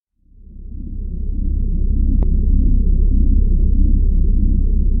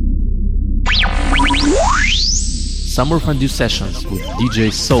Summer Fondue Sessions with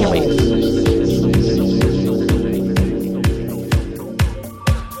Djs Soulmate.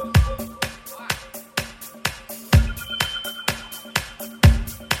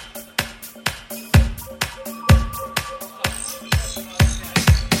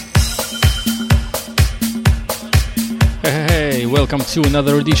 Welcome to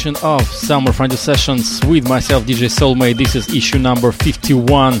another edition of Summer Fondue Sessions with myself, Djs Soulmate. This is issue number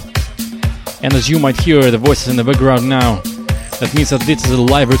 51. And as you might hear the voices in the background now, that means that this is a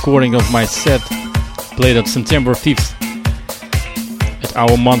live recording of my set played on September 5th at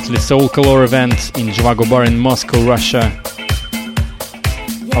our monthly Soul Color event in Zhivago Bar in Moscow, Russia.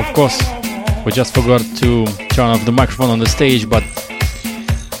 Of course, we just forgot to turn off the microphone on the stage, but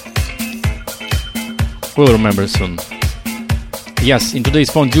we'll remember soon. Yes, in today's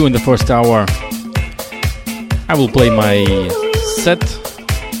Fondue in the first hour, I will play my set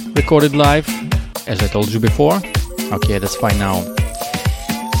recorded live, as I told you before. Okay, that's fine now.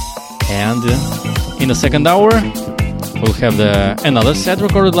 And in the second hour, we'll have another set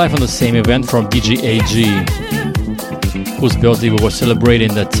recorded live on the same event from DJ AG, whose birthday we were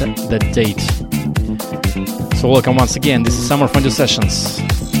celebrating that date. So welcome once again, this is Summer Fondue Sessions.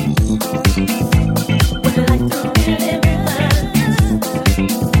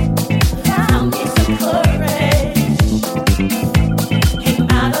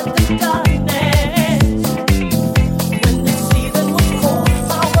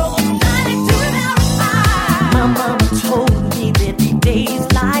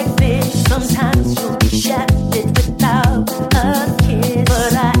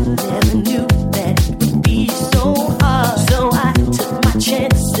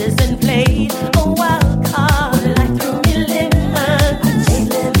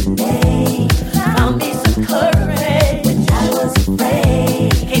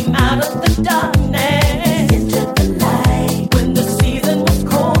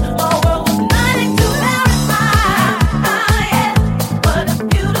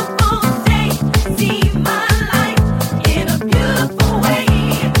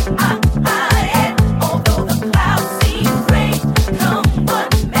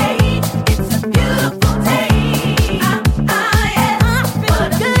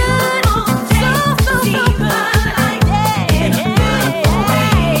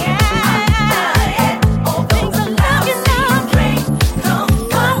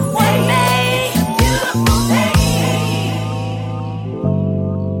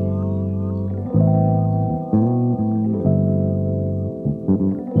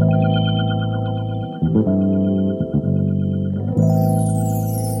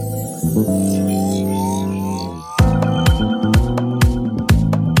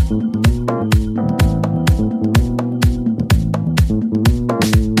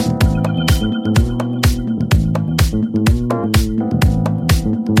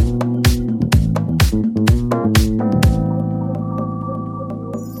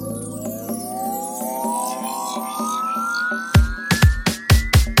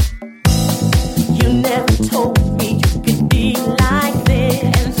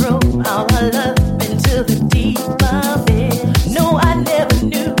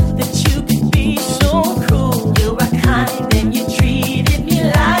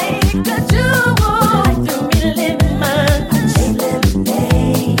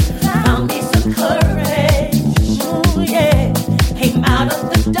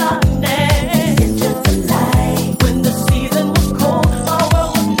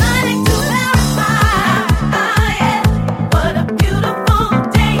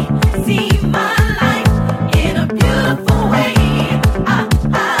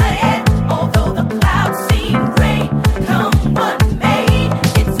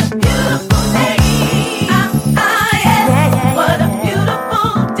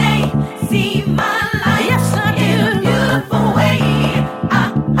 See my life in a beautiful way.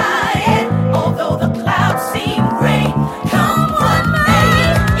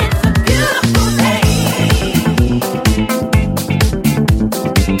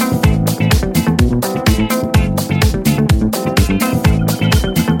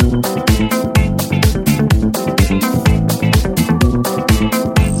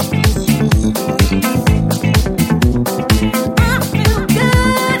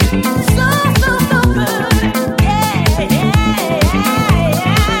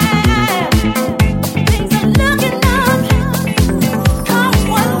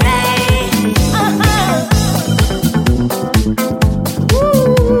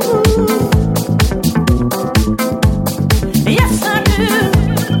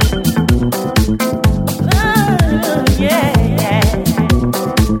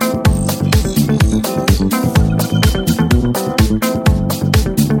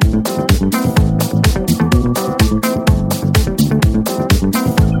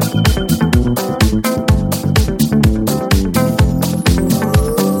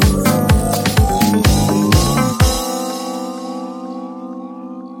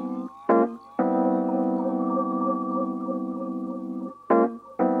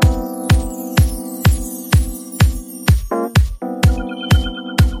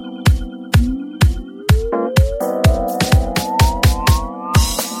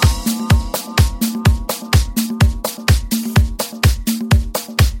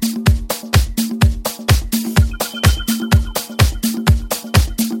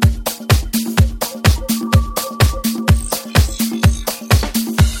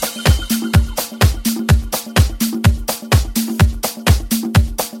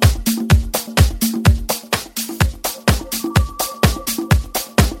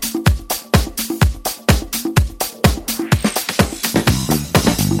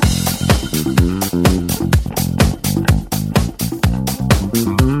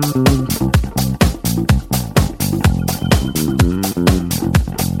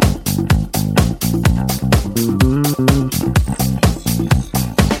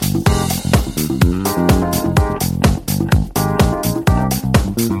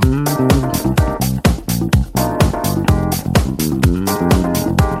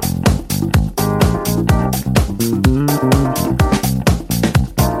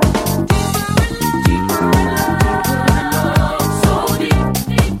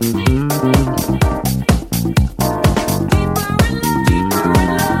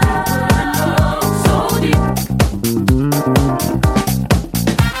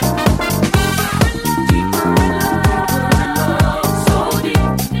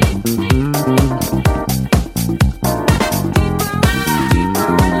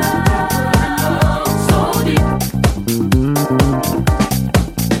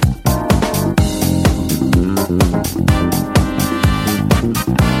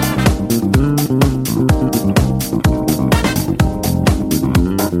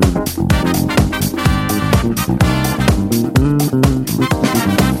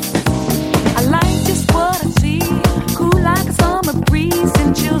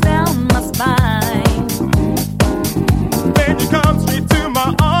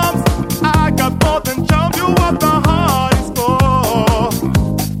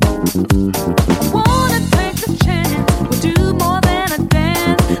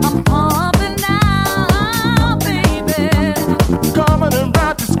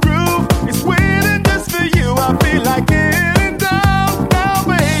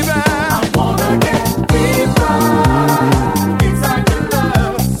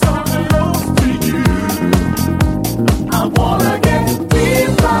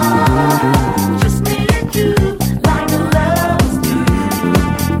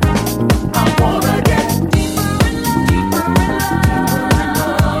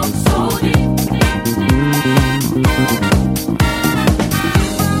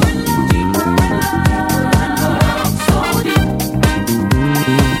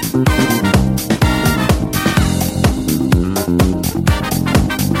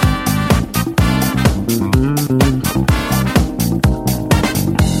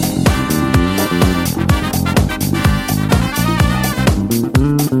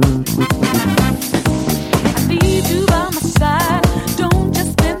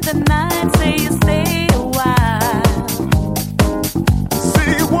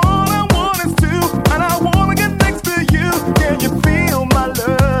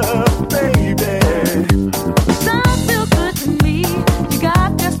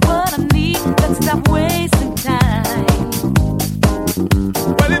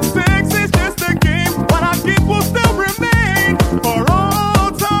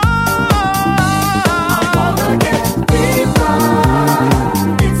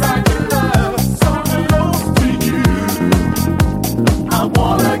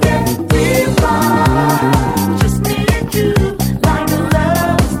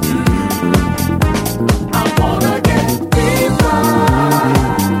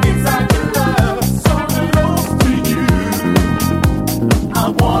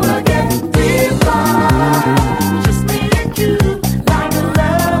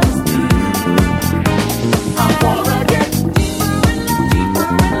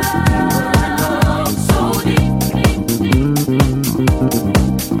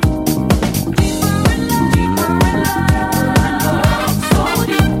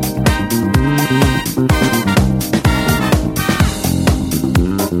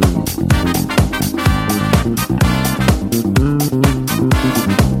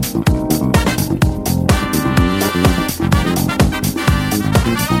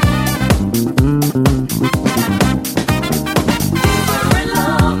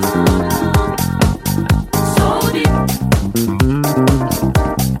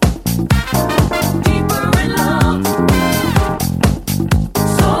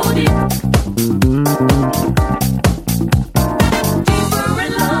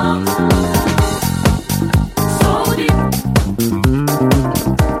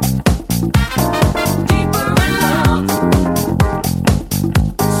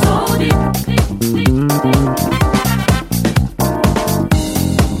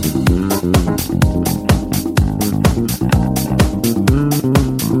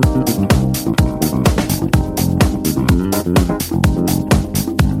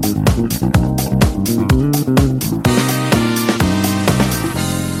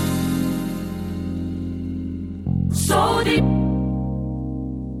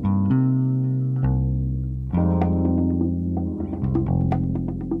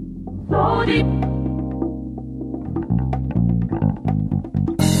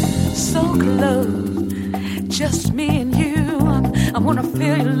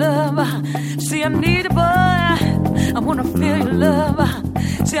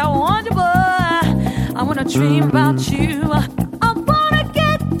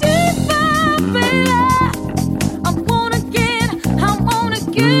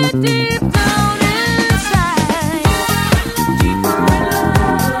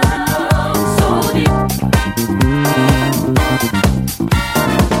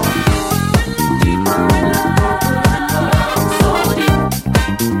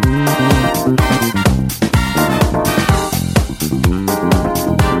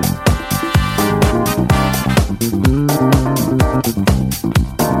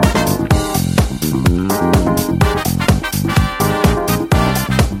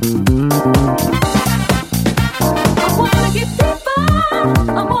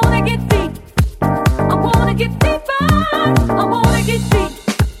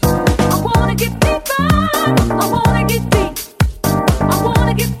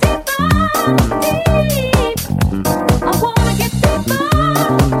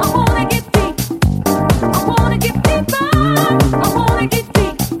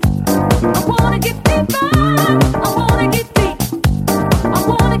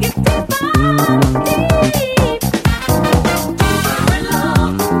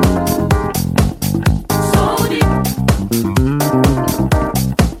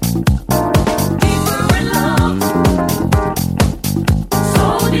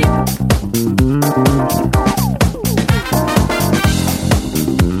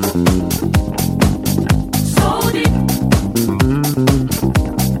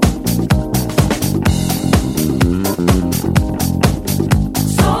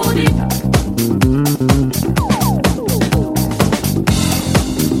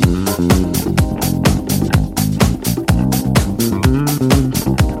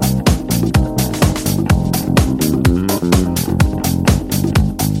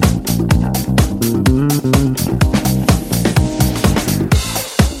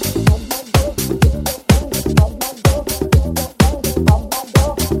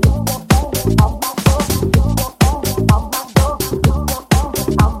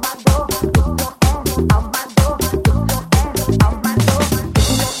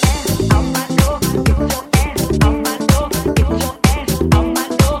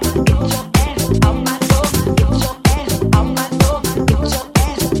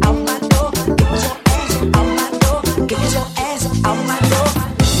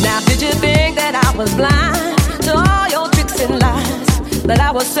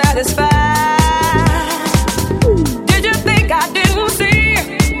 satisfied. Did you think I didn't see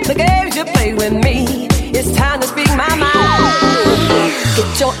the games you play with me? It's time to speak my mind.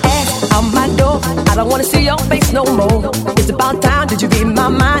 Get your ass out my door. I don't wanna see your face no more. It's about time. Did you read my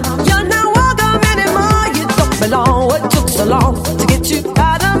mind? You're not welcome anymore. You don't belong. What took so long to get you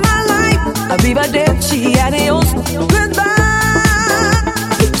out of my life? Arrivederci, adios, goodbye.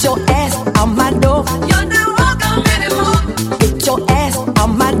 Get your ass out my door. You're not welcome anymore. Get your ass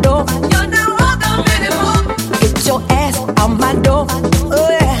out my door. You're not welcome anymore. Get your ass out my door. Oh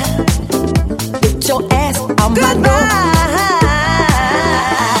yeah. Get your ass out my door.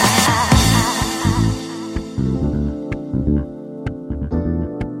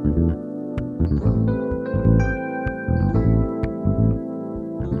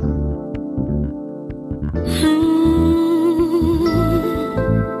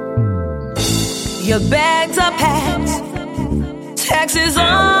 Your bags are packed, taxi's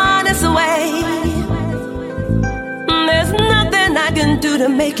on its way. There's nothing I can do to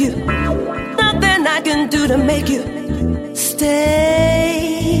make you, nothing I can do to make you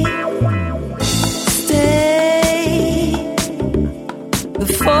stay, stay.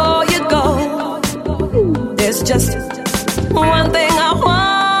 Before you go, there's just one thing I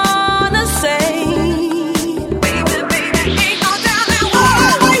wanna say.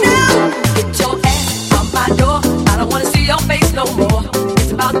 No more.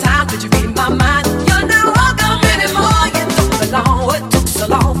 It's about time that you read my mind. You're not welcome anymore. You don't belong. What took so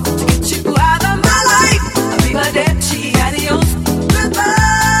long to get you out of my life? Arrivederci, adios,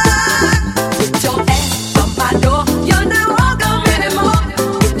 goodbye. Get your ass on my door. You're not welcome anymore.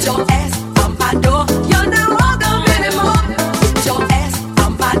 Get your ass on my door. You're not welcome anymore. Get your ass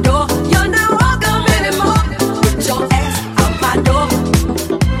on my door. You're not welcome anymore. Get your ass on my door.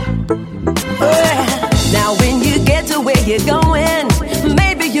 Now when you get to where you're going,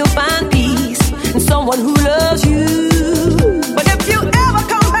 maybe you'll find peace in someone who loves you. But if you ever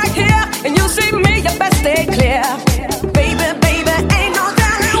come back here and you see me, you best stay clear. Baby, baby, ain't no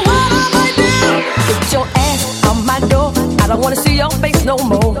telling what I might do. Get your ass on my door. I don't wanna see your face no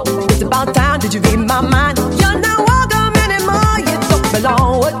more. It's about time. Did you read my mind? You're not welcome anymore. You don't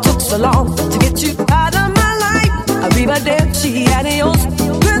belong. What took so long to get you out of my life? Arrivederci, adios,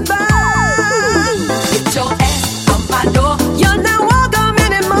 goodbye. Get your ass on my door. You're not welcome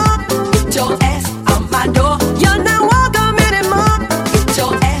anymore. Get your ass on my door. You're not welcome anymore. Get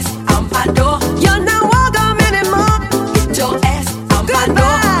your ass on my door. You're not welcome anymore. Get your ass on my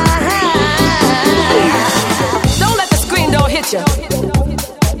door. Don't let the screen door hit you.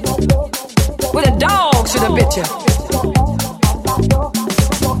 When a dog should have bit you.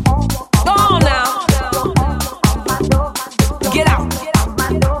 Go on now. Get out.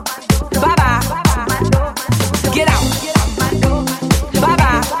 Bye-bye. Get out.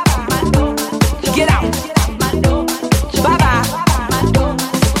 Bye-bye. Get out. Bye-bye.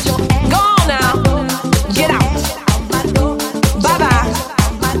 Go on now. Get out. Bye-bye.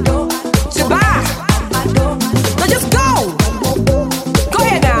 Goodbye. Now just go. Go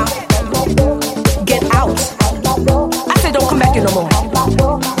ahead now. Get out. I said don't come back here no more.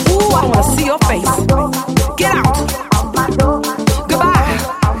 Ooh, I want to see your face. Get out. Goodbye.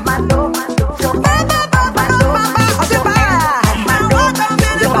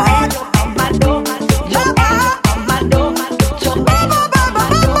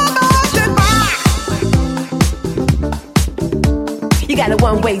 You got a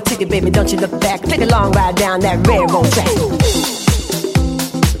one-way ticket, baby, don't you look back. Take a long ride down that railroad track.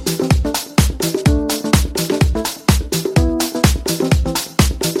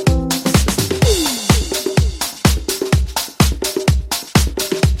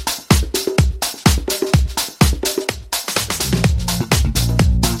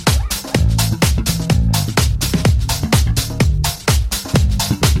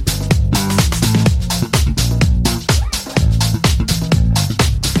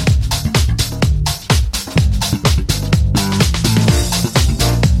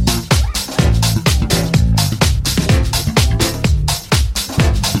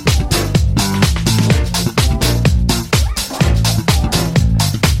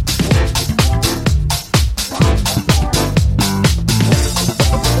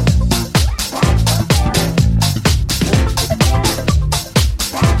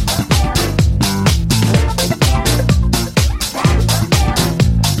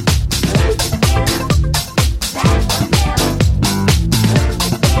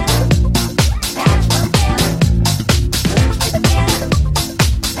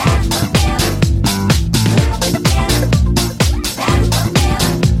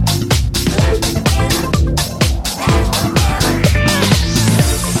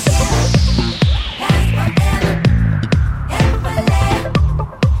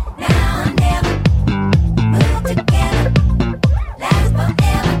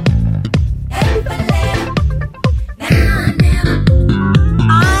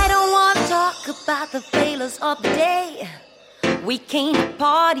 of the day. We came to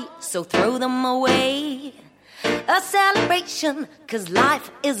party, so throw them away. A celebration, 'cause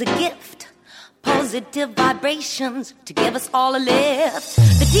life is a gift. Positive vibrations to give us all a lift.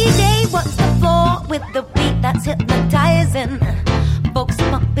 The DJ works the floor with the beat that's hypnotizing. Folks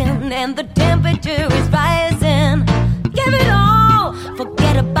pumping and the temperature is rising. Give it all,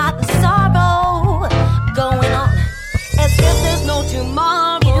 forget about the sorrow. Going on as if there's no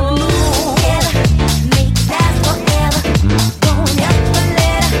tomorrow. Together, make it last forever. Going up the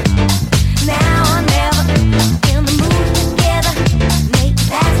ladder, now or never. In the mood together, make it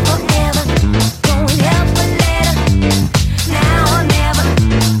last forever. Going up the ladder, now or never.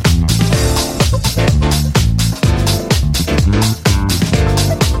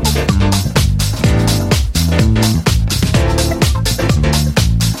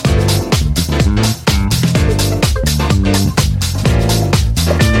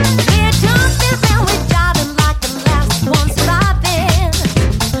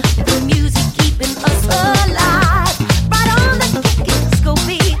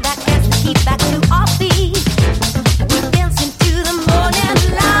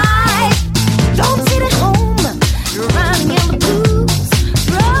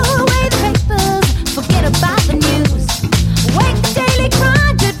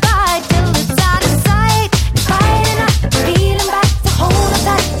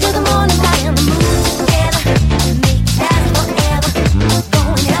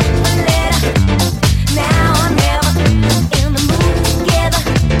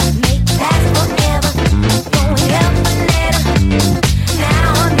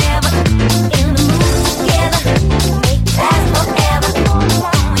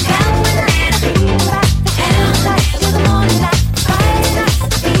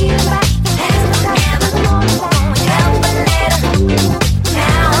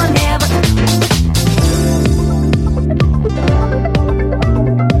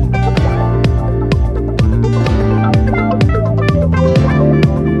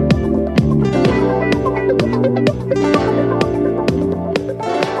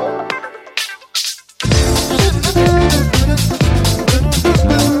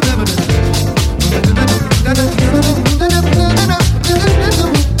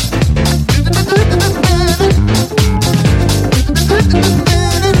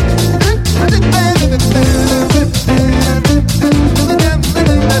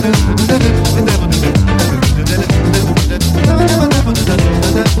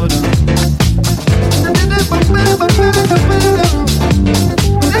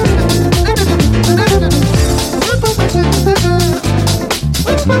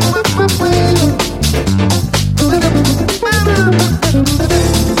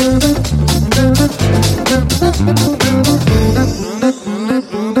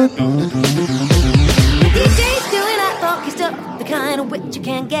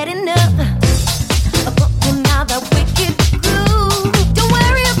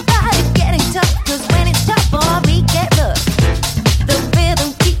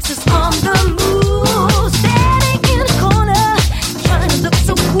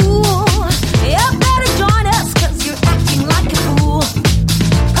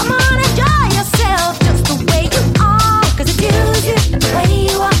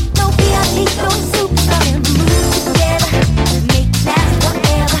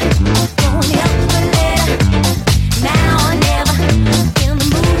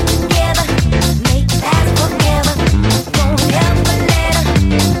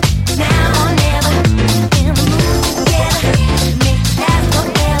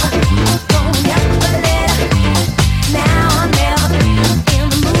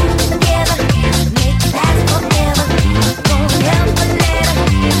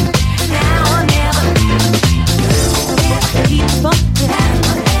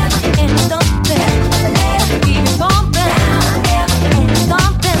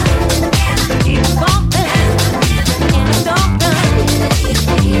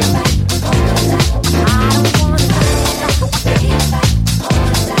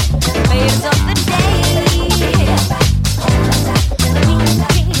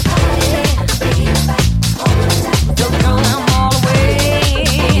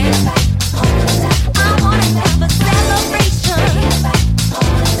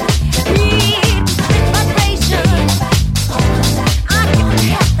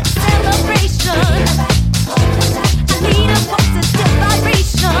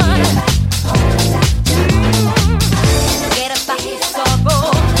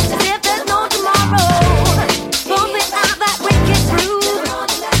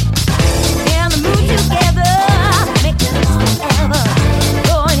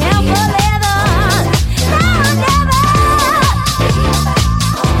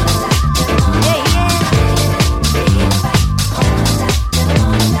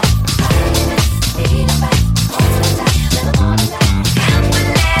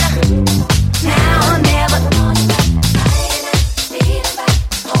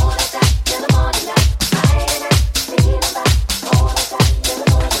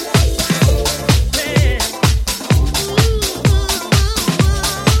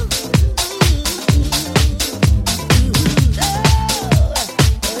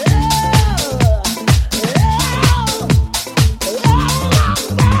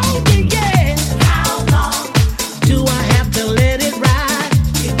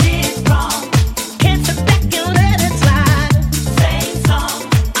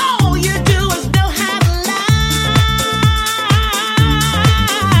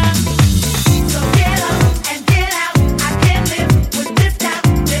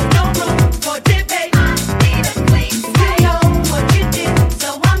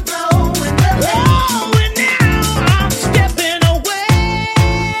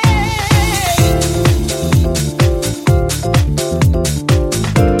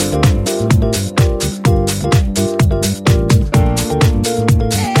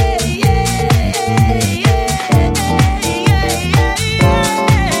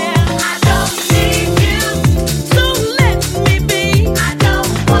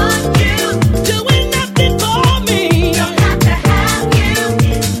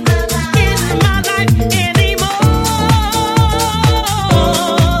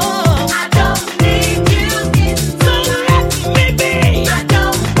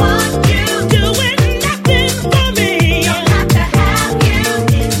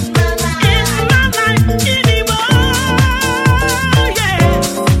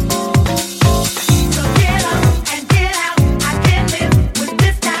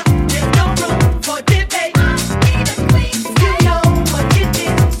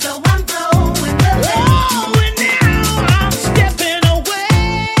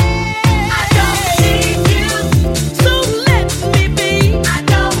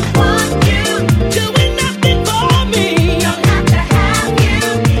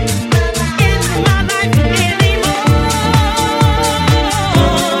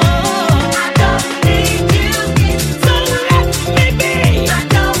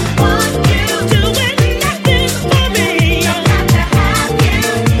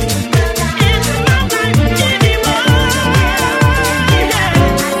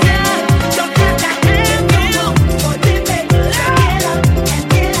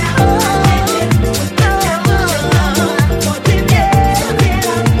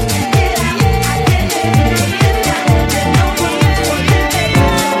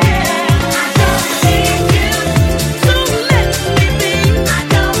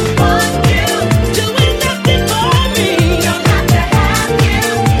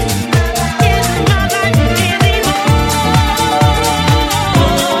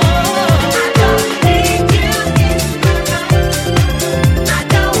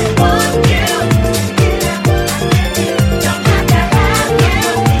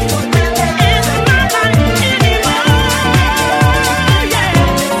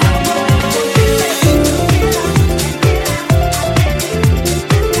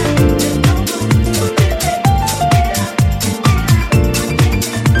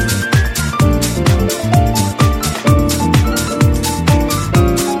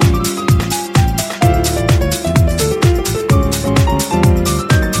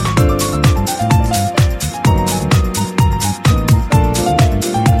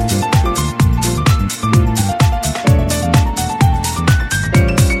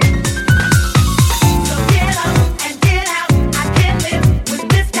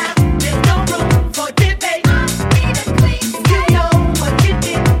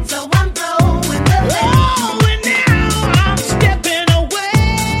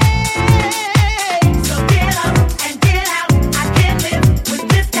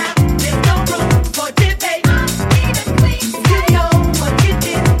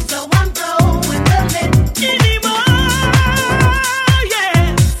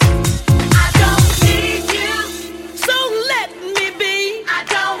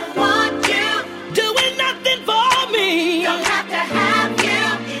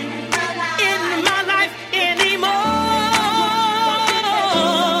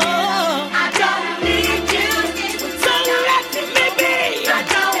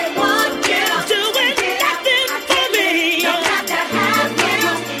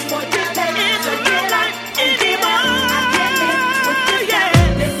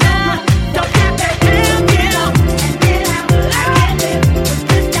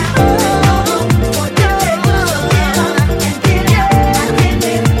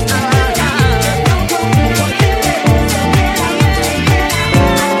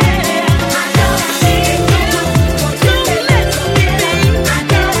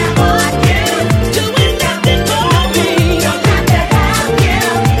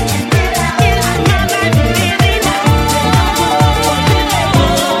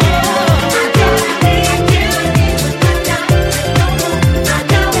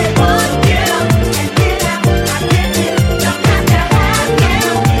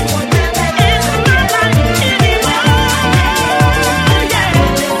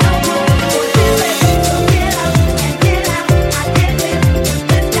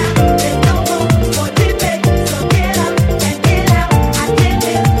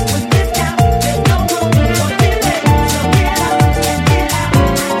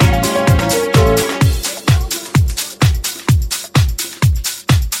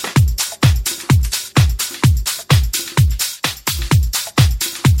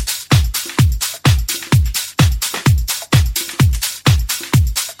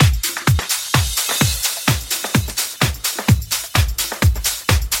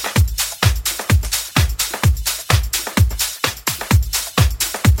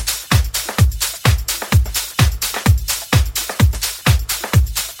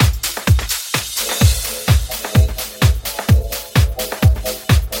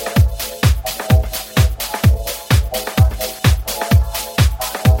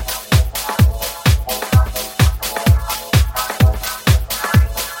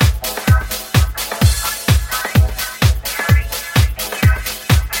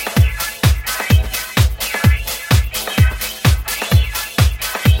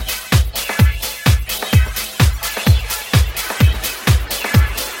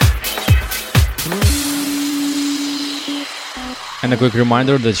 quick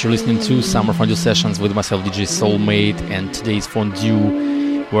reminder that you're listening to Summer Fondue Sessions with myself, Djs Soulmate, and today's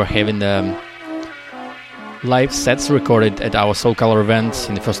Fondue. We're having the live sets recorded at our Soul Color event.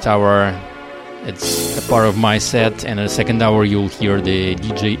 In the first hour, it's a part of my set, and in the second hour, you'll hear the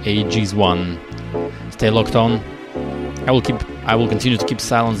DJ AG's one. Stay locked on. I will continue to keep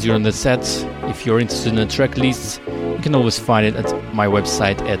silence during the set. If you're interested in the track lists, you can always find it at my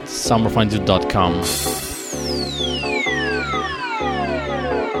website at summerfondue.com.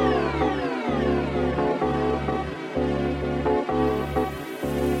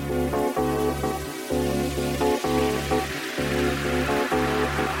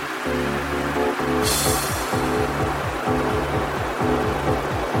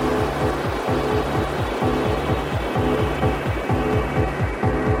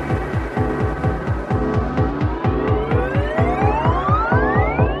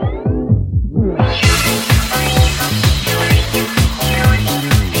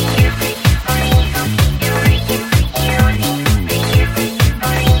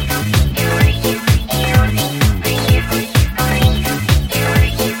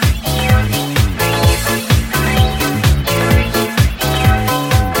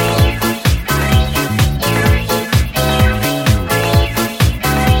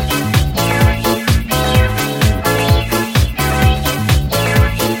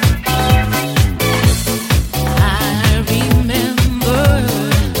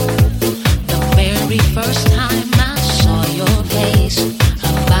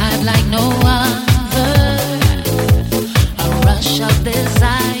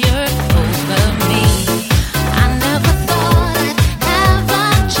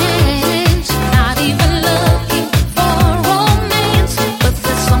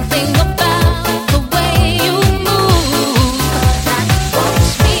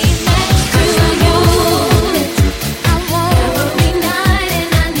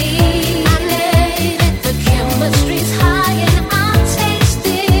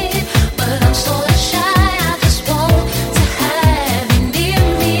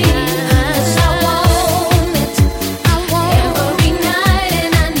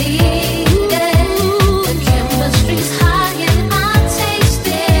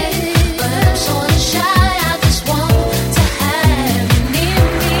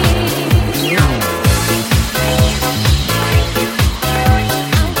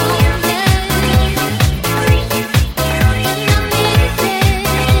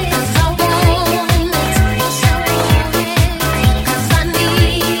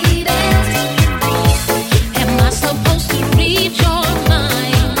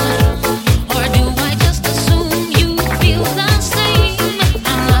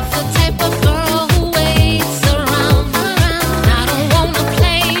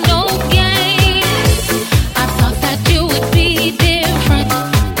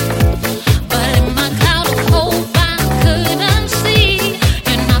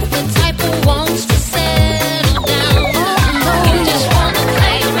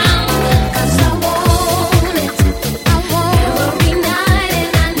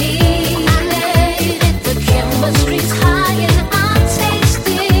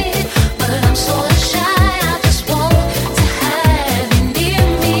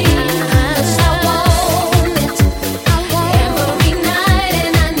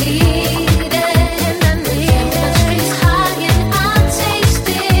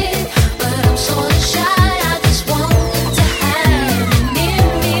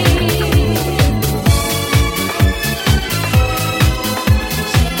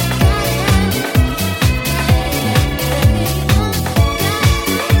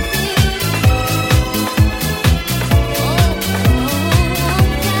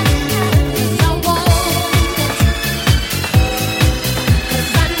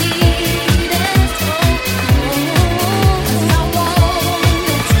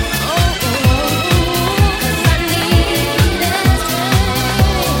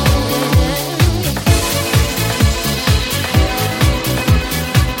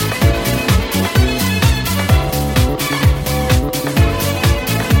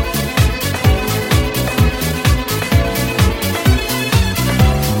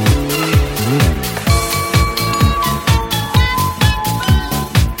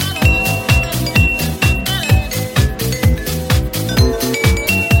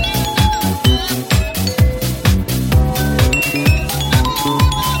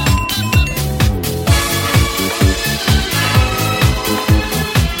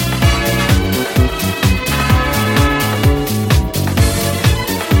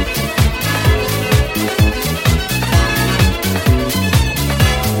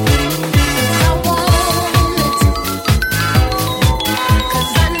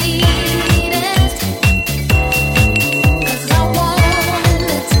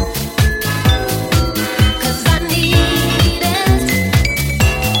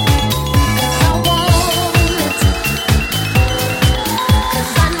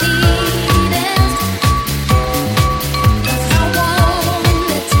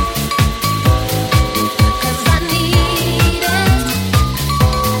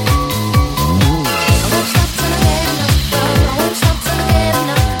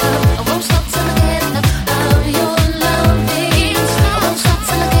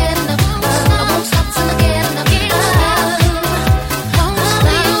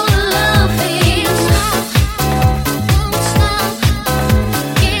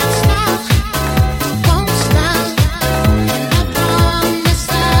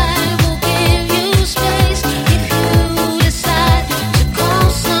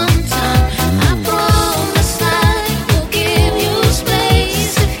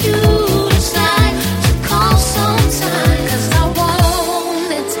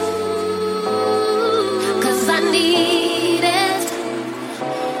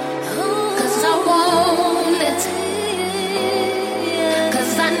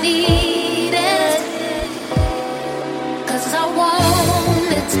 need it. 'Cause I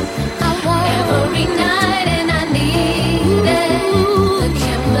want it. I want every night and I need it. The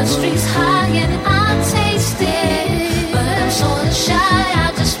chemistry's high and I taste it. But I'm sort of shy, I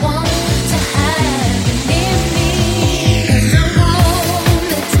just want to have it in me. 'Cause I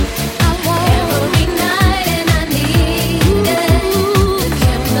want it. I want every night and I need it. The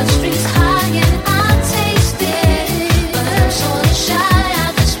chemistry's high and I taste it. But I'm sort of shy, I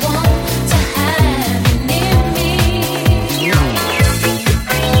just want to have it in me.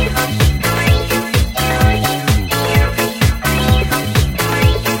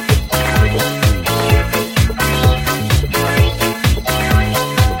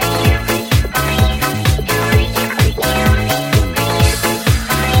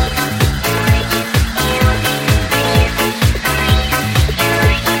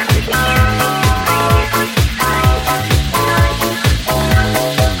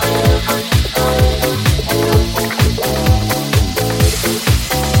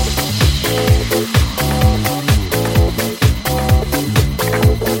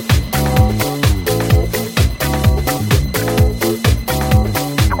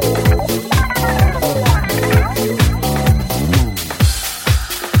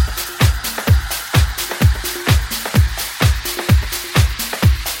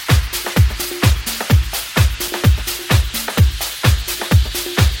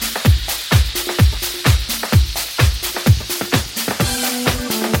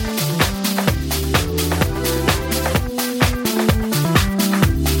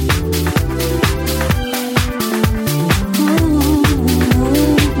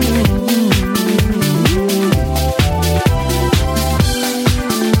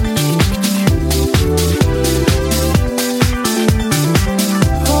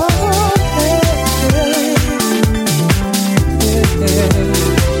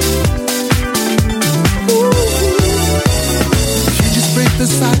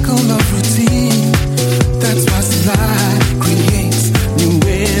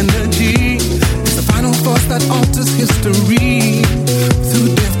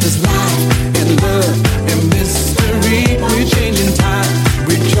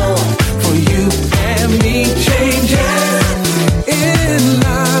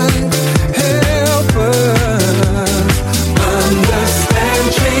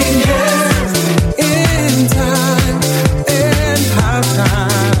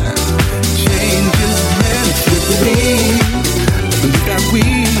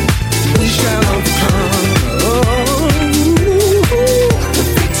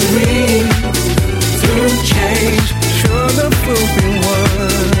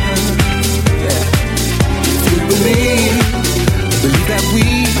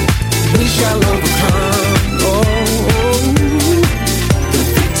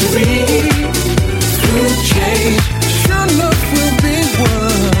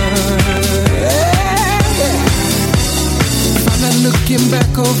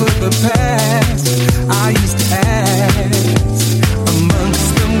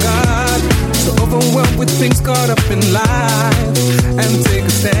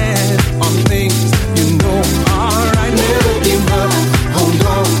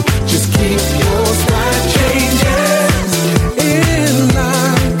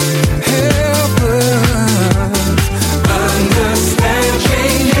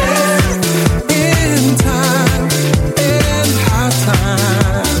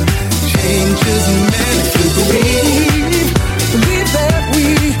 Believe that we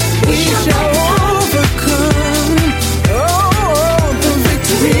shall overcome. Oh, the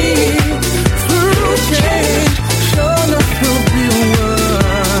victory.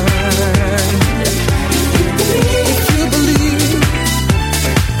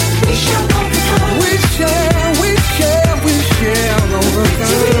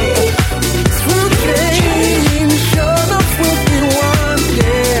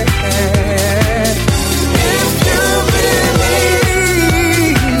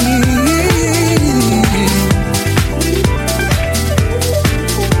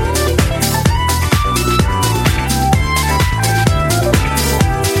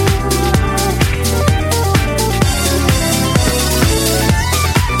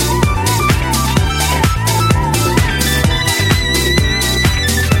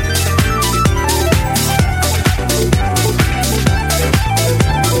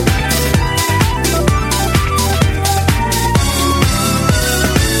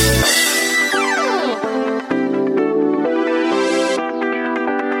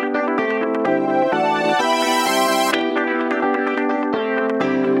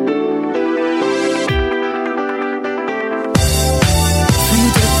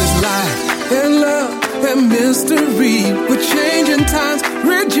 mystery. We're changing times,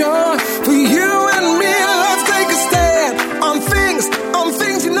 rejoice for you and me. Let's take a stand on things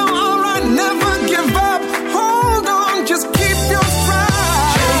you know are right. Never give up. Hold on, just keep your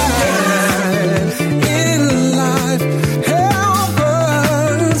stride. In life, help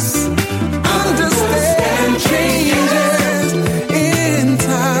us understand changes in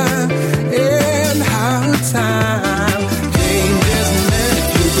time and how time changes men.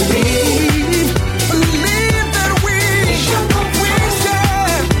 If you believe that we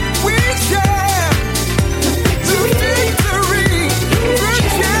share.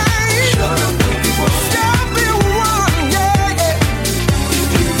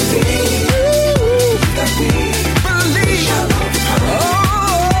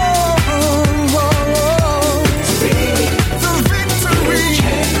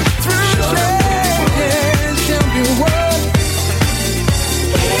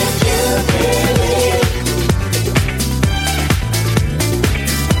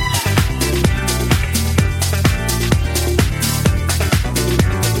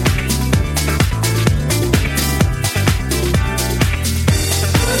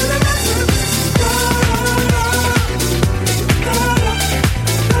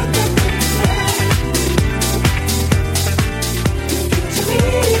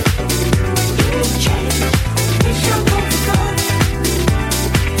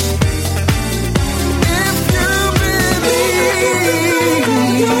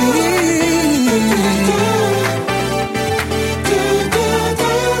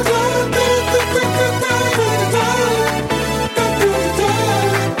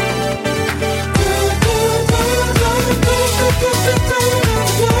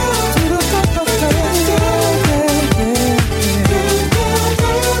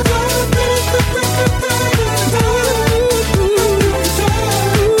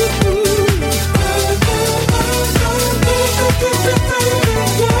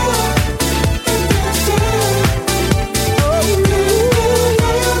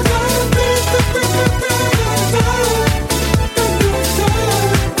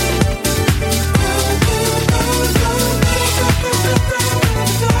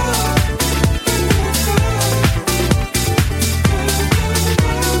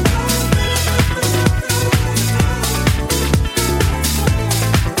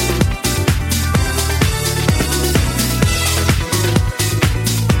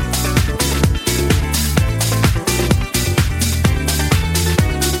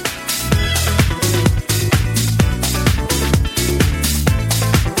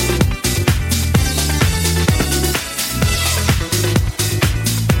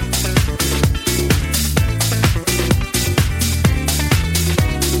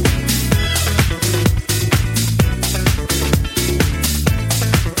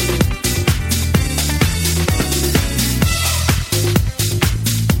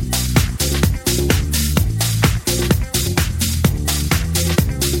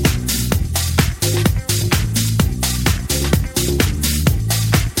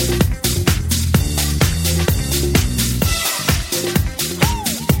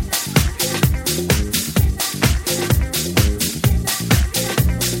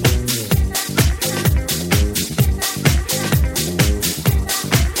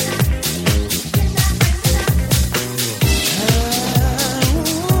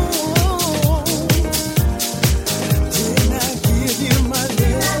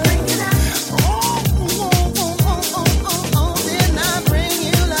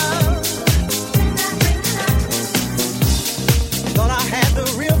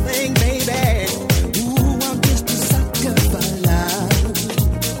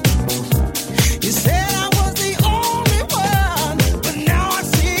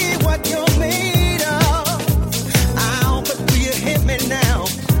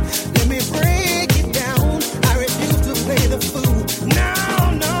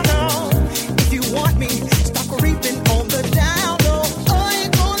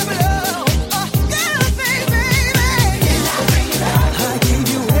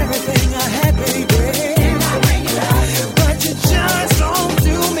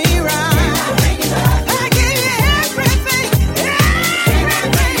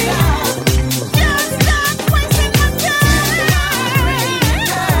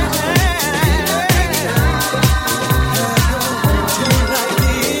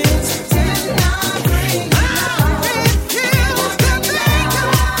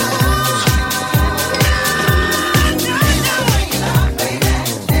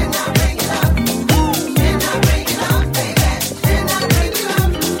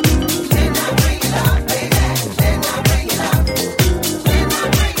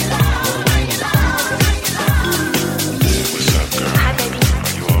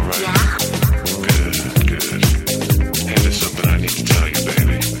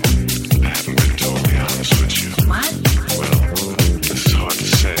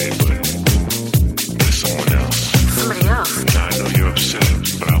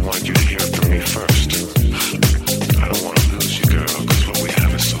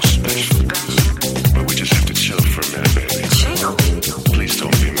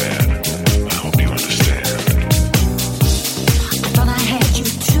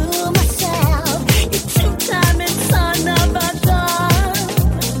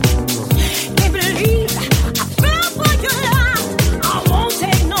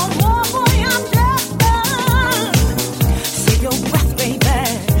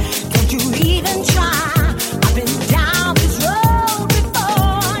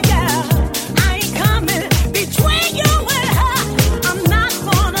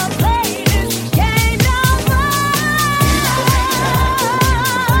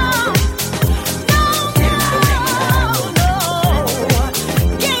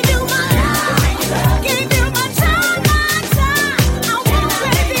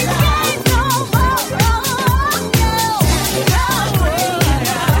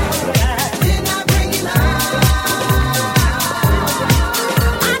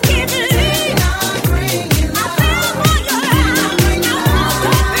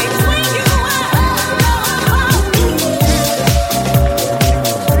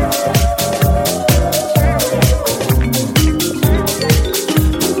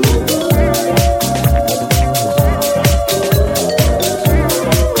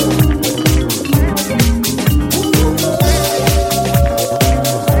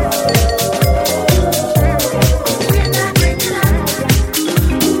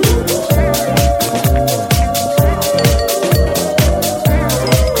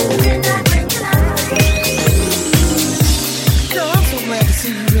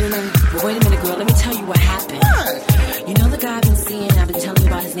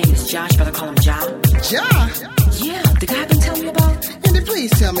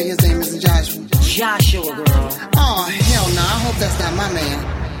 tell me his name is Joshua? Joshua, girl. Oh, hell no. I hope that's not my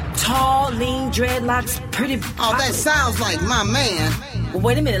man. Tall, lean, dreadlocks, pretty... Oh, that sounds like my man. Well,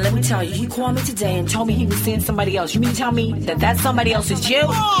 wait a minute, let me tell you. He called me today and told me he was seeing somebody else. You mean to tell me that somebody else is you?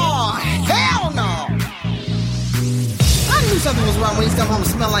 Oh, hell no! I knew something was wrong when he come home and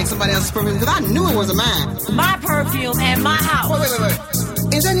smelled like somebody else's perfume, because I knew it wasn't mine. My perfume and my house. Wait.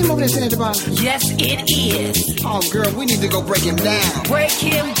 Is that him over there sitting at the bottom? Yes, it is. Oh, girl, we need to go break him down. Break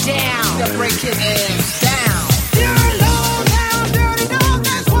him down. Yeah, break his ass down. You're a low down, dirty dog,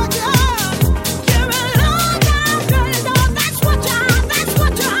 that's what you are. You're a low down, dirty dog, that's what you are. That's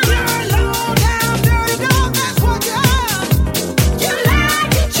what you are. You're a low down, dirty dog, that's what you are. You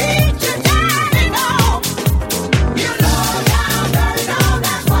lie, you cheat, you dirty dog. You're low down, dirty dog,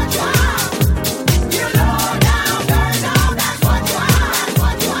 that's what you are. You're low down, dirty dog, that's what you are. That's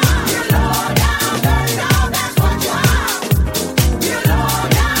what you are. You're low down, dirty dog, that's what you are. You're low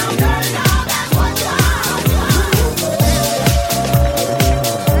down, dirty dog, that's what you are.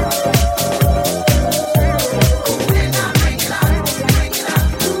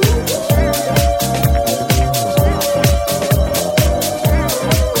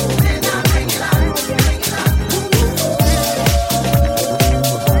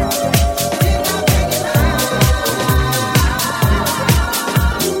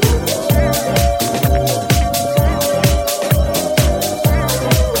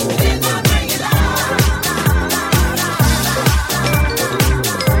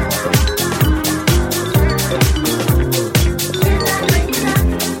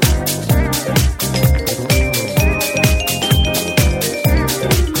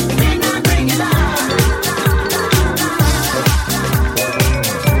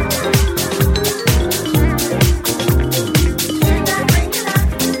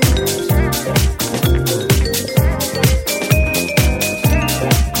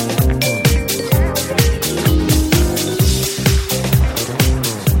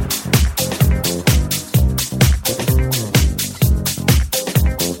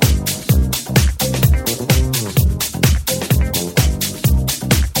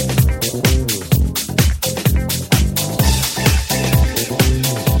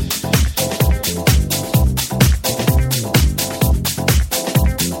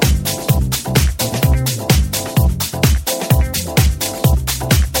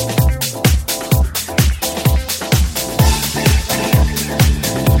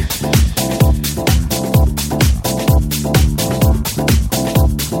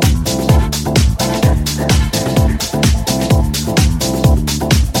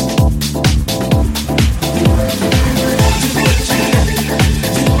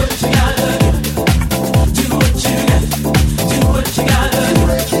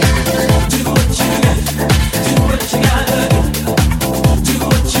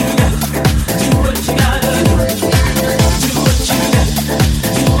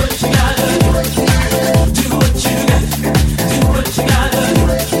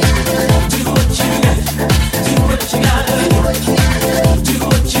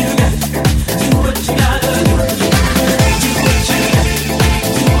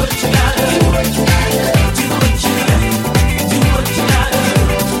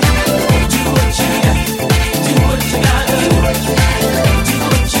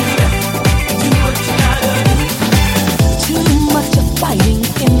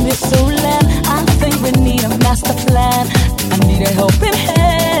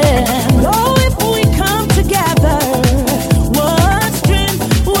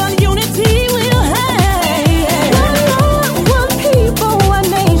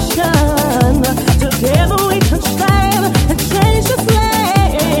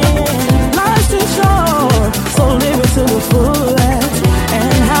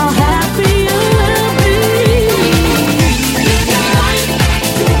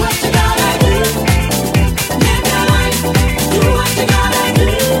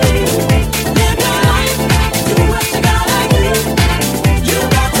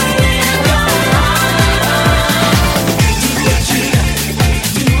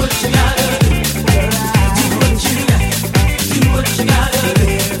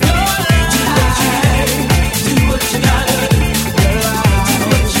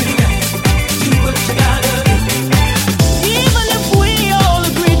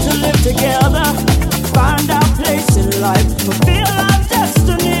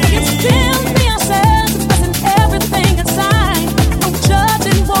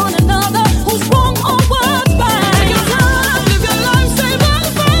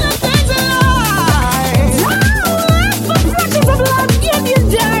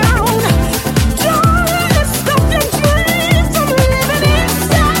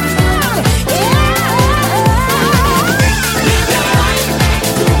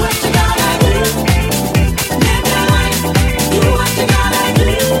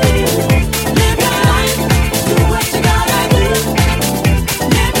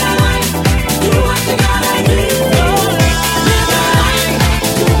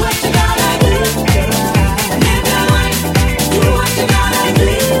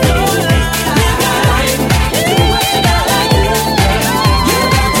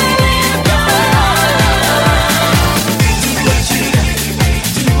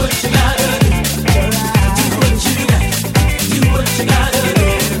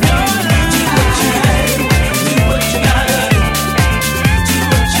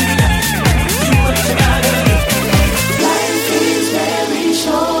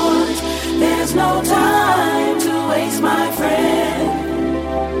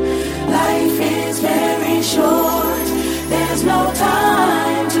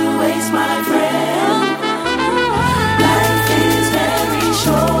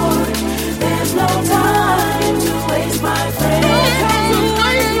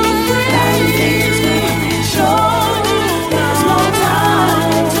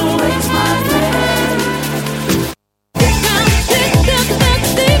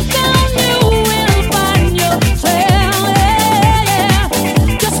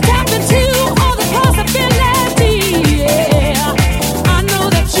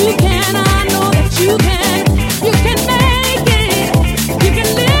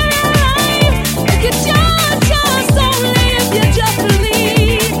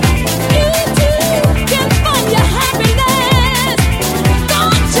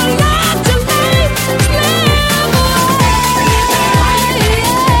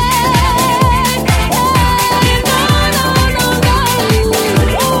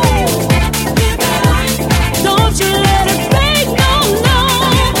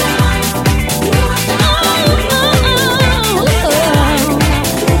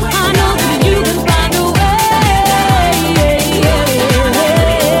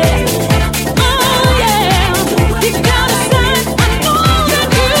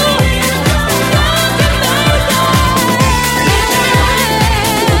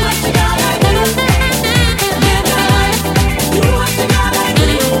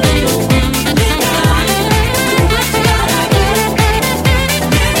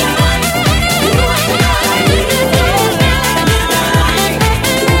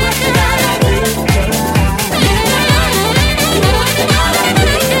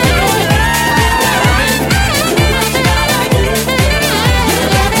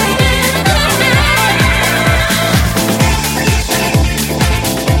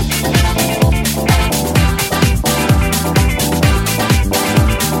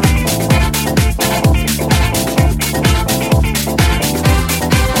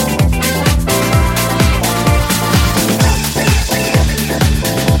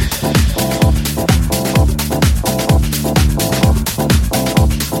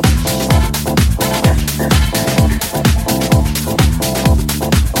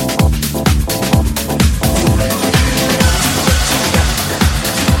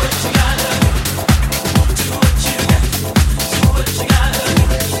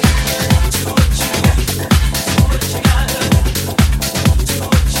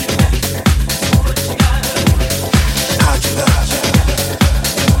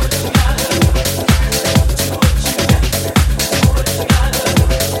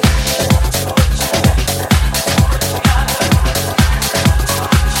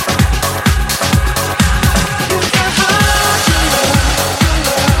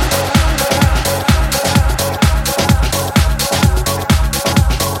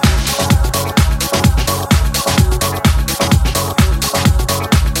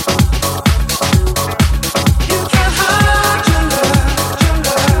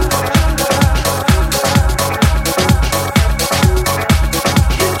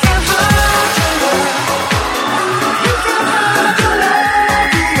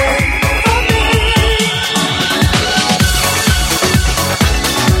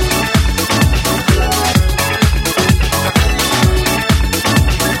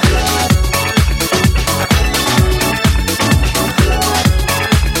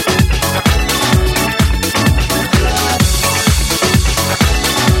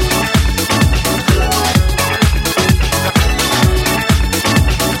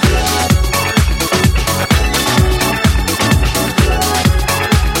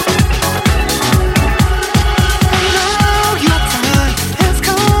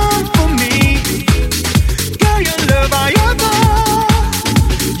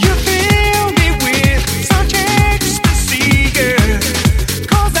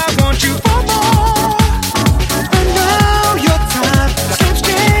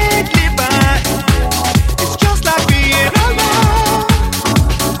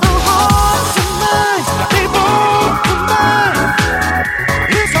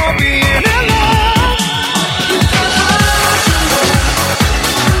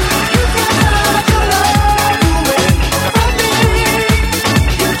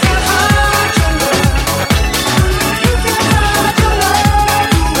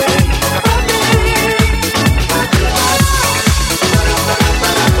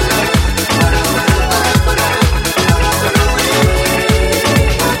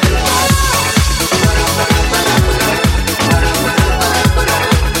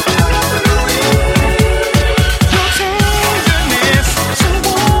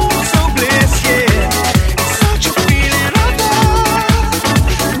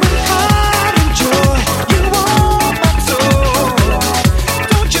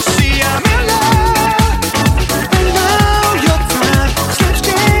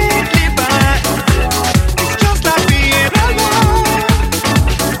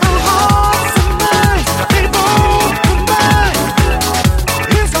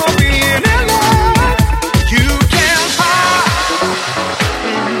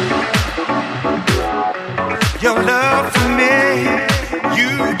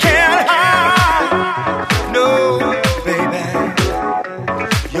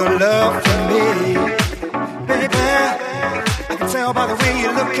 your love for me. Baby, I can tell by the way you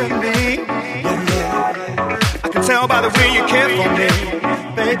look at me. Yeah, yeah. I can tell by the way you care for me.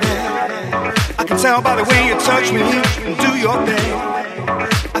 Baby, I can tell by the way you touch me and do your thing.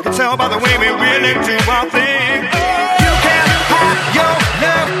 I can tell by the way we really do our thing. You can't hide your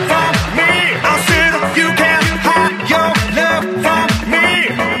love from me. I said you can't hide your love from me.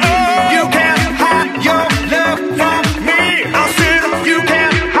 You can't hide your love from me. I said you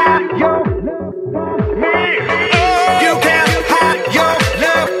can't hide your love from me. You can't hide your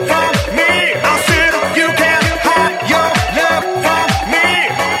love from me. I said you can't hide your love from me.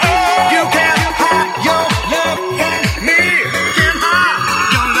 You can't hide your love from me. Can't hide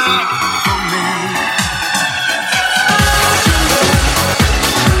your love from me.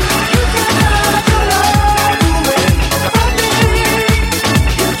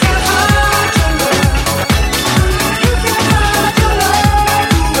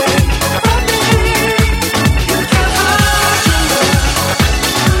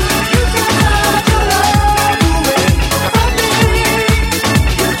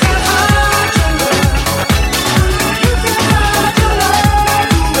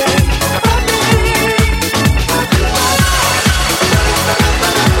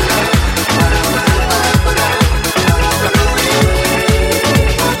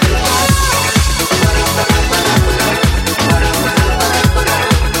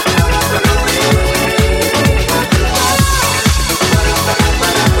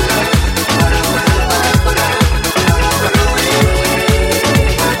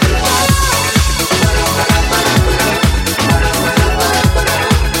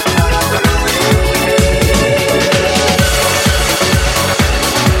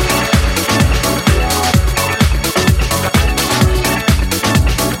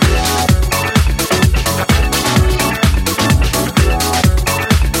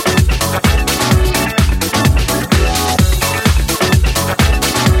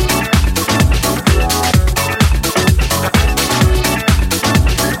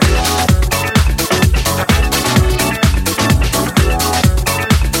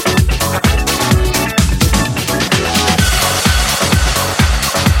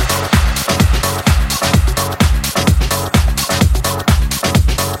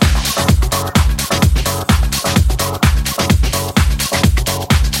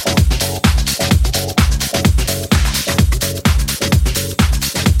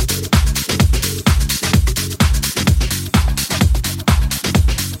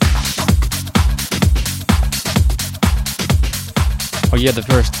 Yeah, the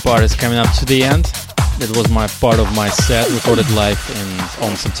first part is coming up to the end. That was my part of my set, recorded live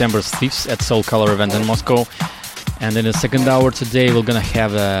on September 5th at Soul Color event in Moscow. And in the second hour today, we're gonna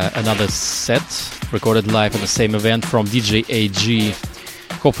have another set recorded live at the same event from DJ AG.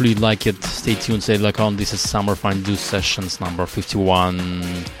 Hopefully you like it. Stay tuned, stay like on. This is Summer Fondue Sessions number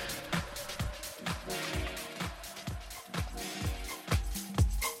 51.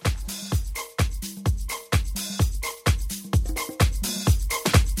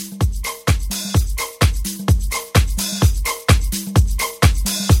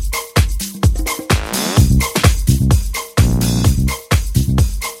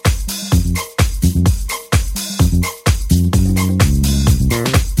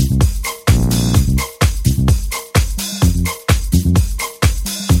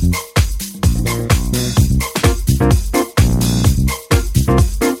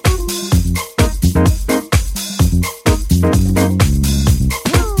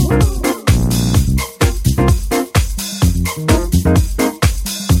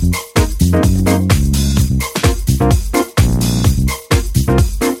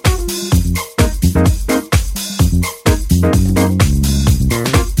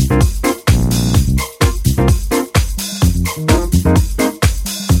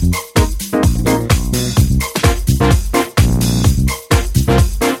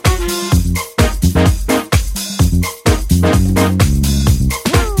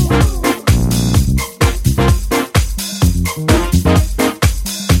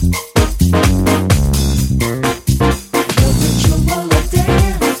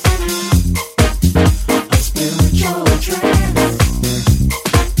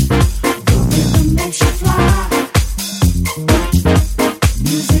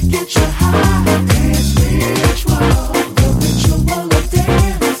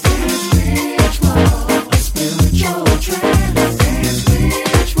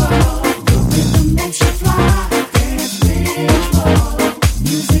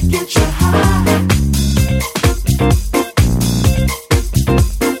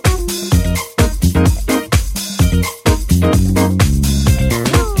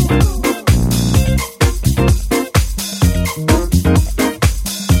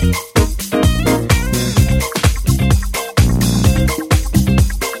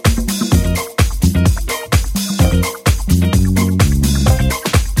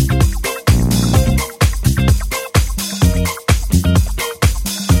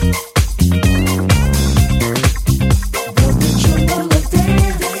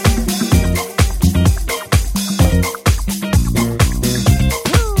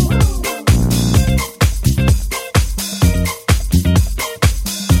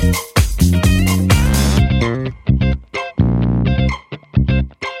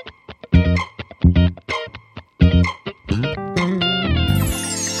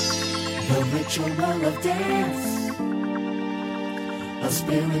 ritual of dance, a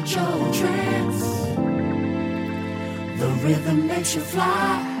spiritual trance. The rhythm makes you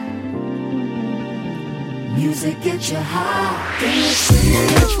fly, music gets you high. Dance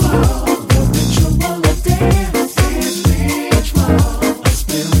ritual, the ritual of dance. Dance ritual, a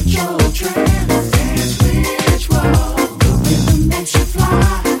spiritual trance. Dance ritual, the rhythm makes you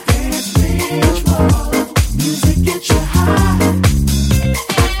fly. Dance ritual, music gets you high.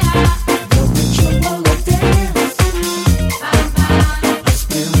 The ritual of dance, a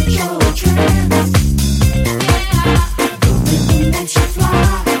spiritual trance. The rhythm makes you fly.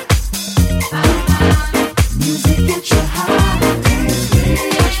 Music gets you high. Dance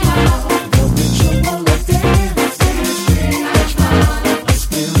ritual.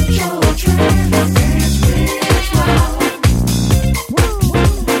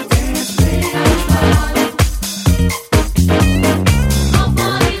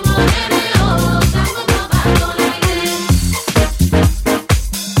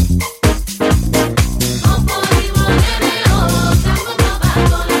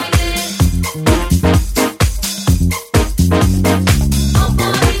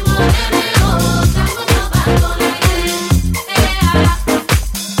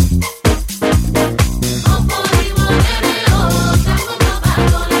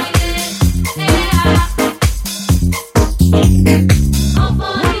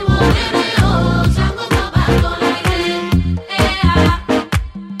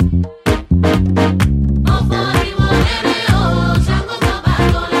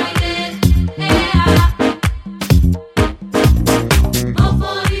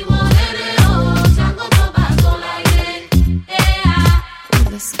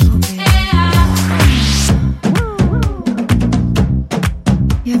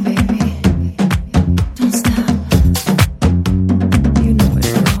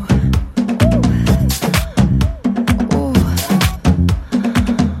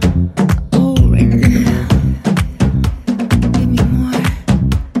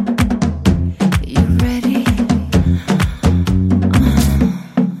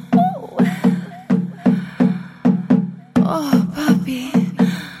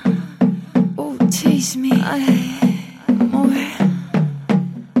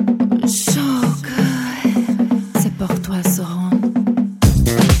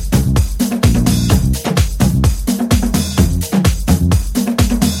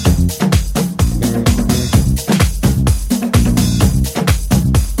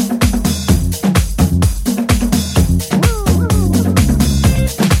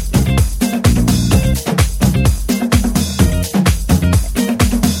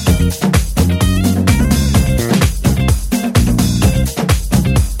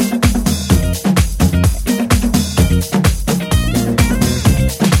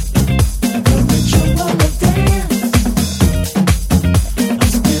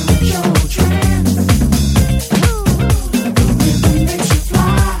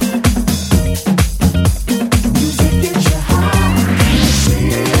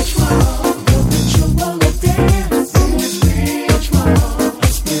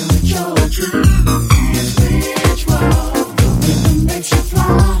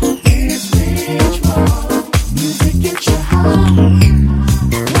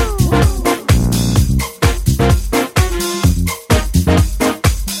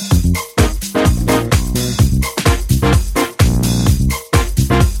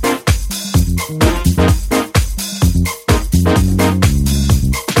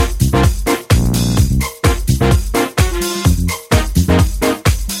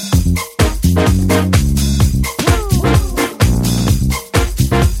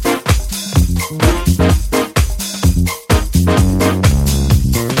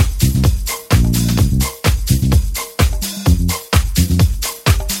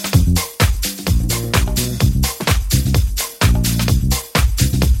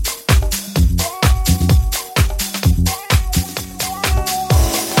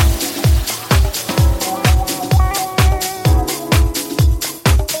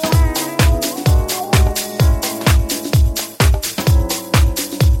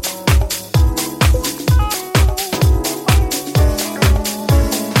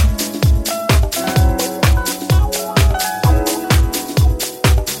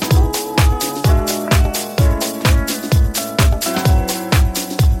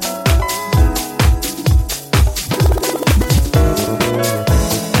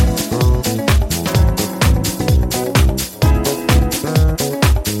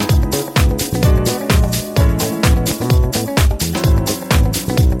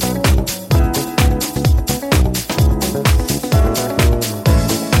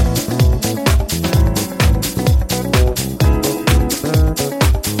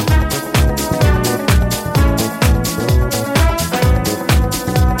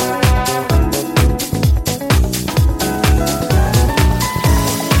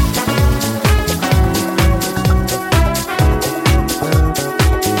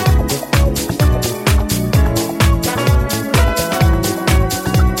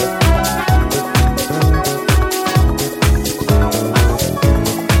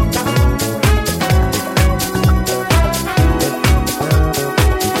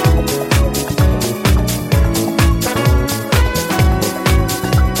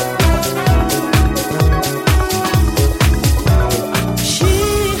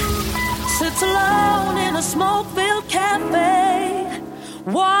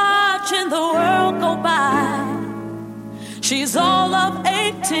 She's all of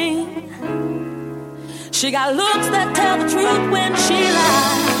 18. She got looks that tell the truth when she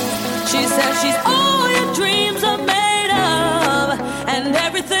lies. She says she's all your dreams are made of, and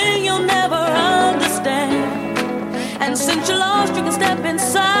everything you'll never understand. And since you're lost, you can step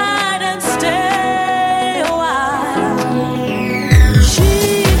inside and stay a while.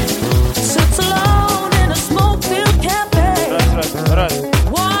 She sits alone in a smoke-filled cafe,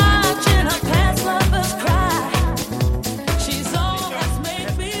 watching her past lovers cry. She's all that's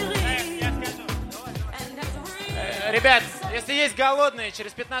made believe. Ребят, если есть голодные,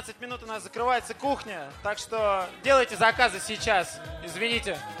 через 15 минут у нас закрывается кухня, так что делайте заказы сейчас.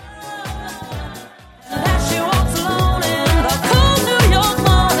 Извините. She walks alone in the cool New York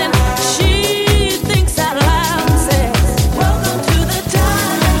morning. She thinks out loud and says, welcome to the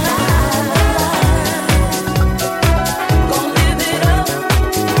diamond line. Gonna live it up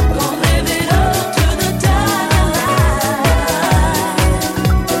to the diamond line.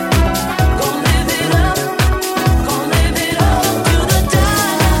 Gonna live it up to the diamond line. Gonna live it up to the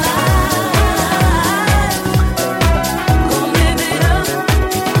diamond line.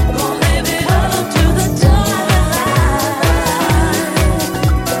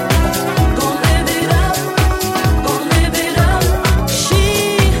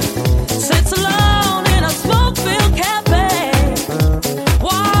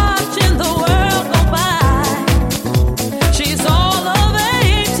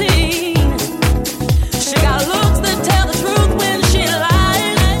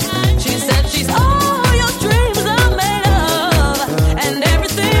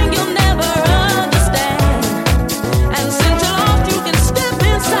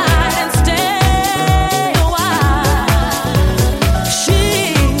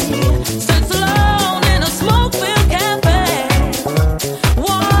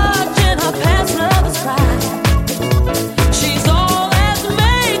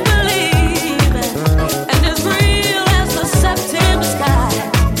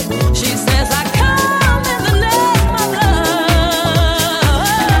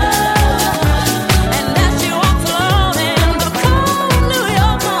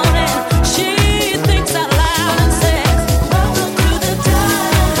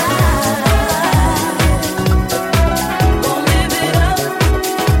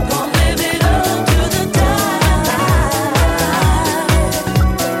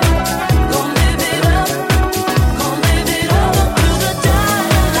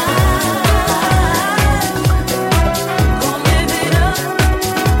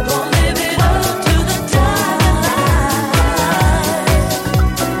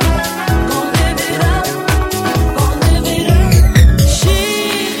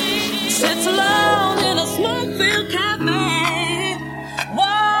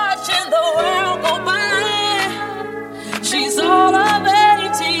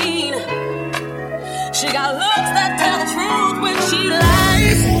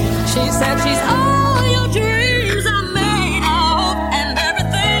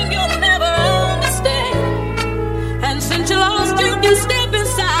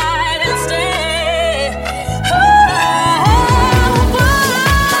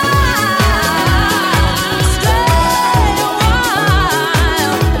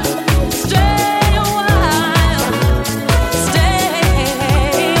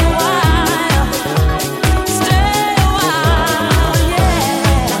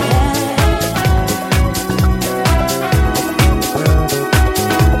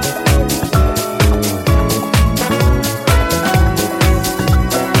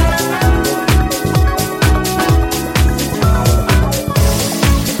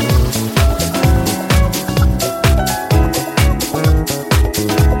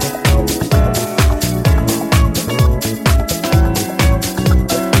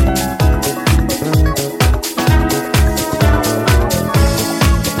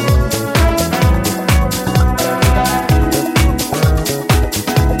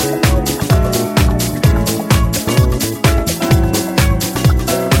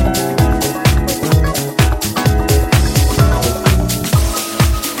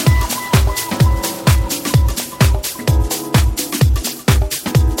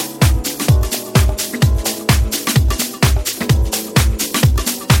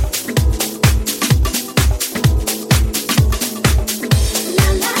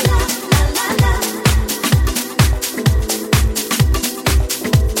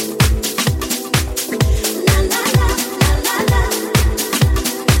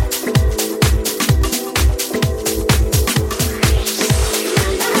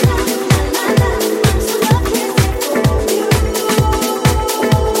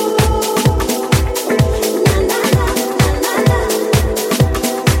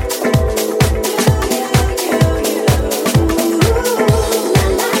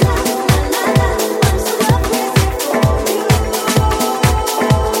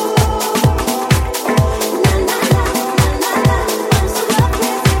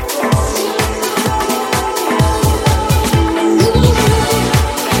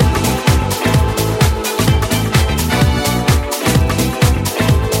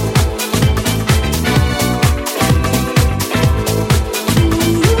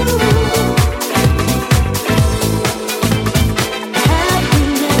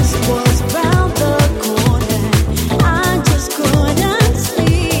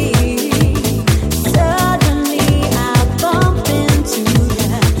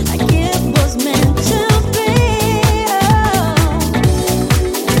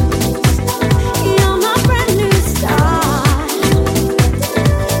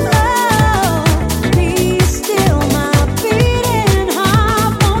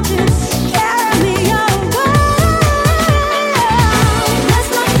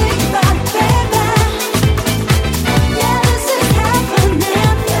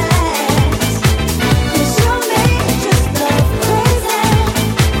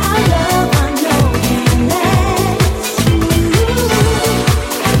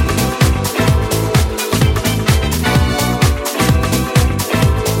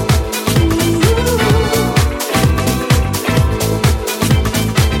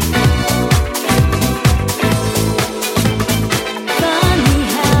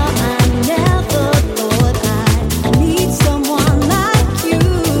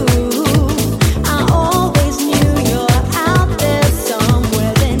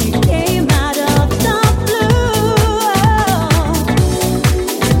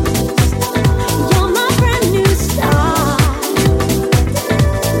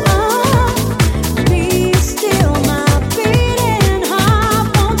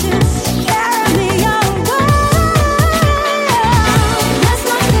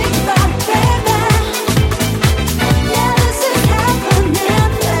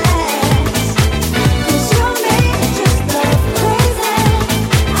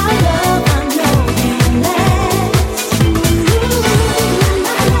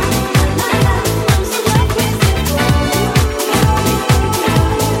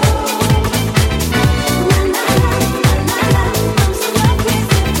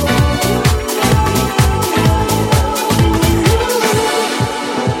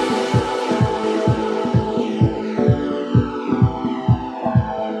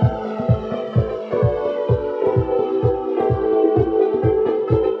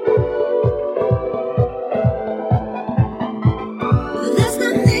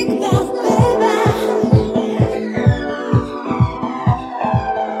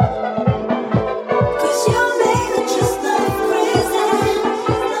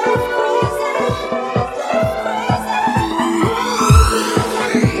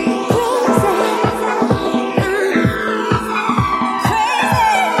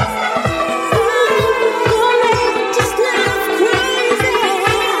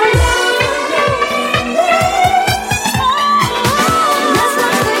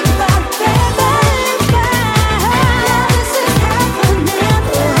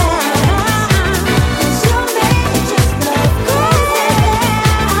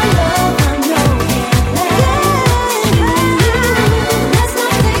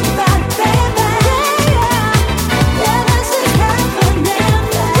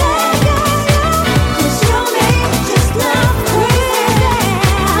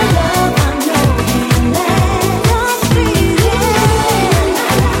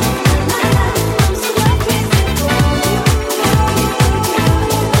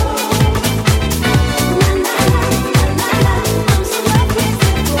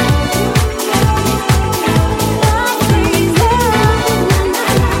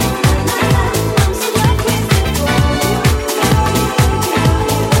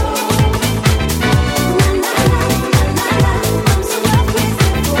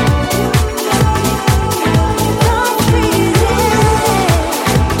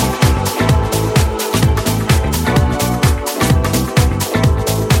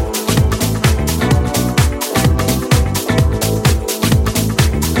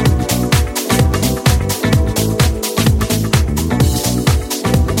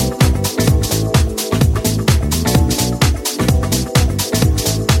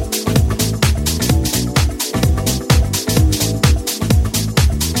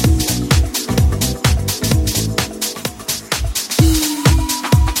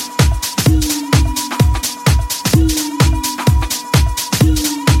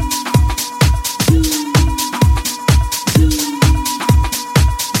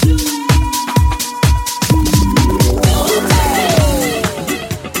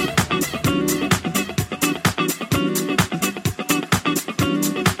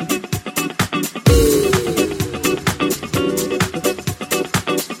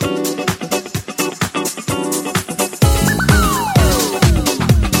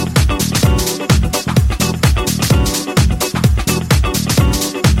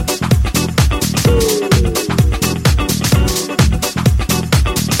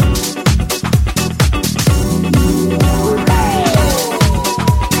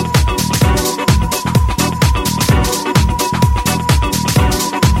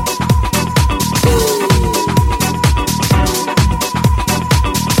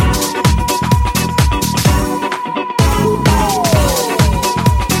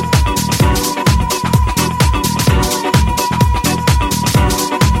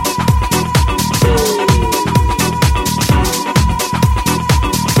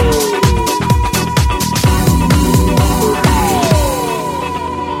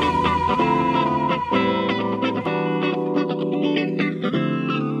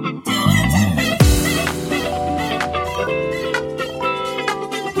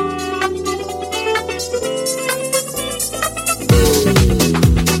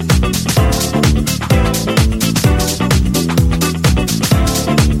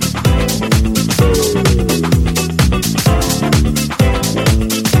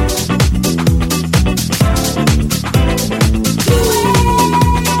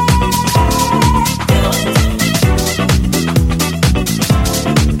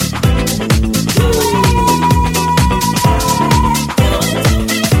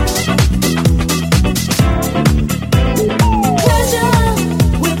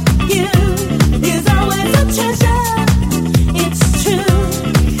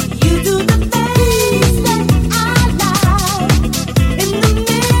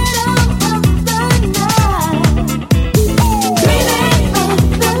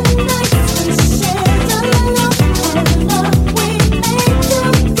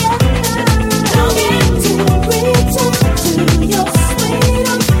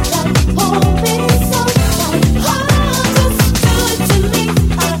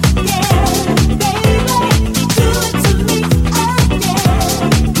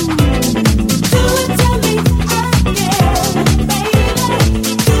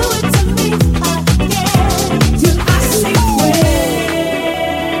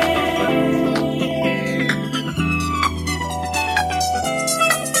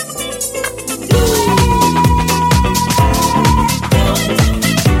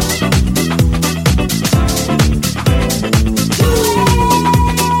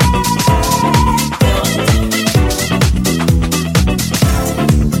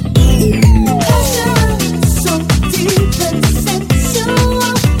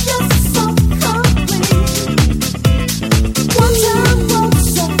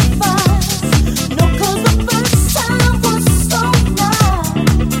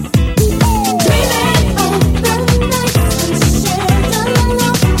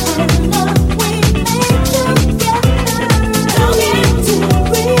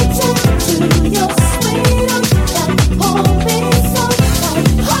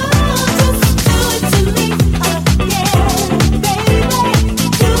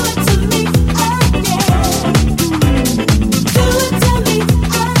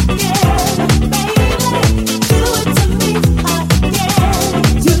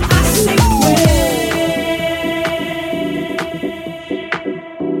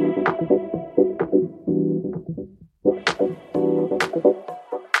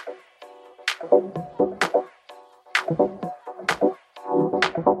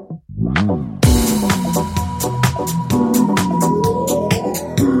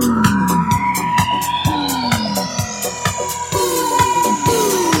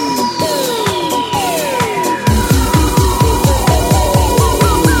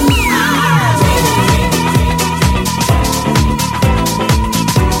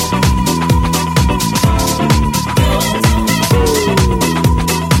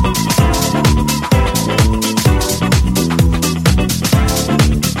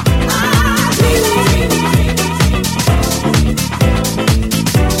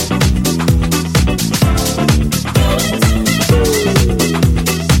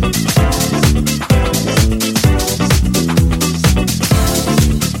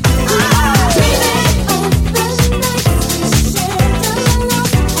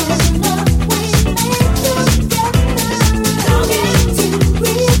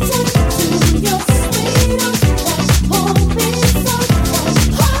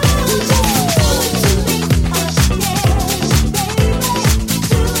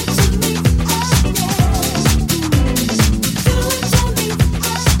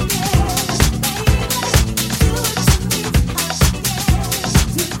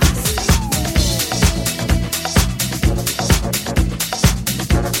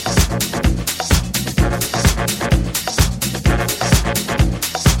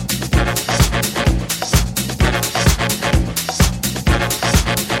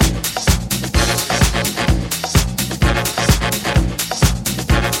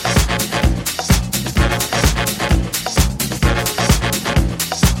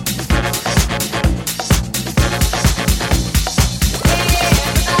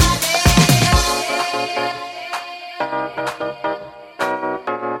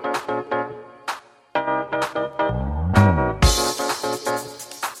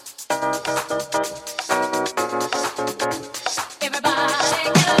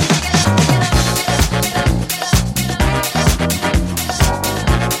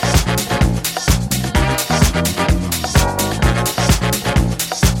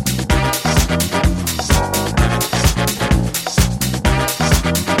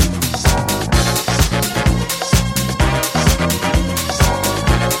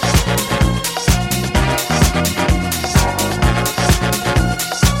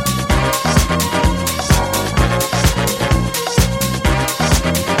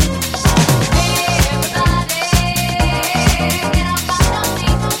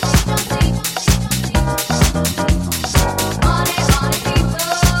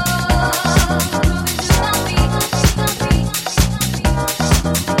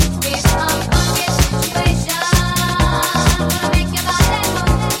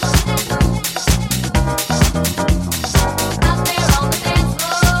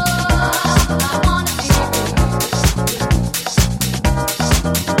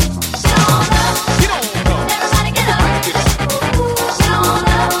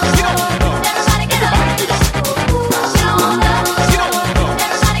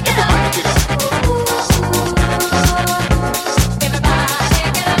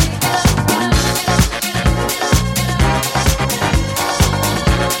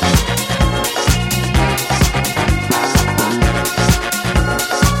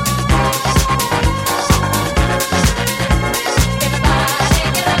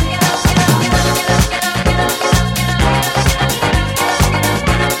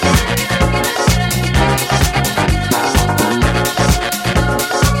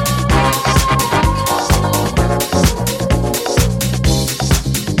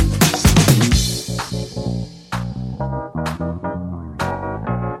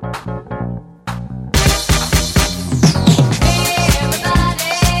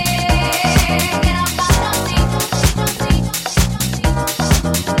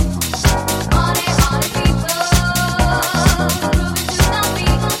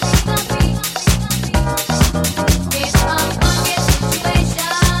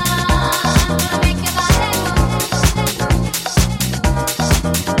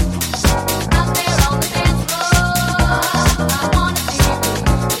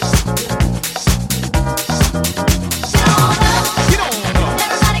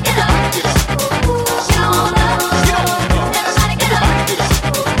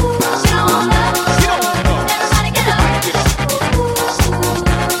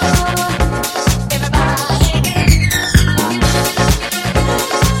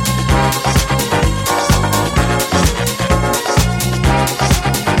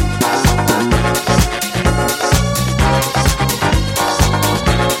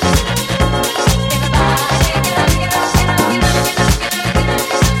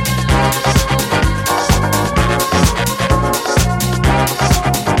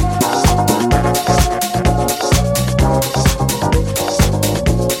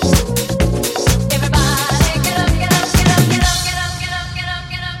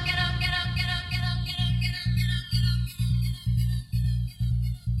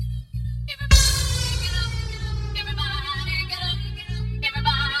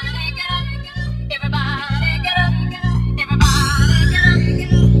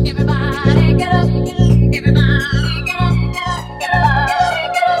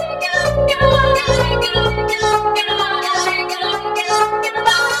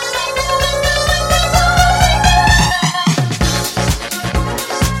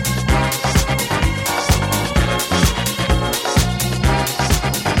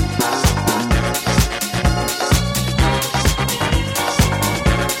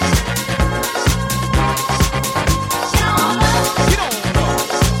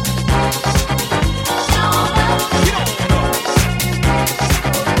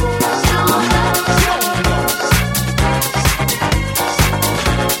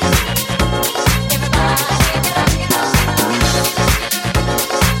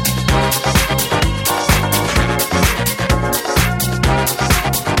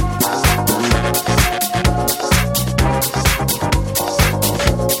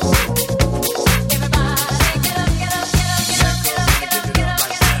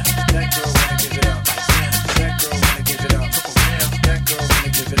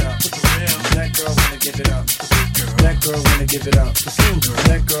 give it up. The slim girl.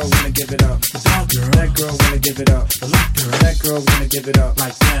 That girl wanna give it up. The tall girl. That girl wanna give it up. The light girl. That girl wanna give it up.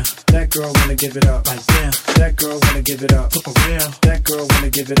 Like that. That girl wanna give it up. Like that. That girl wanna give it up. For real. That girl wanna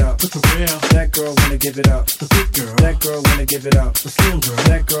give it up. For real. That girl wanna give it up. The big girl. That girl wanna give it up. The slim girl.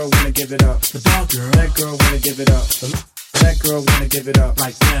 That girl wanna give it up. The tall girl. That girl wanna give it up. That girl wanna give it up.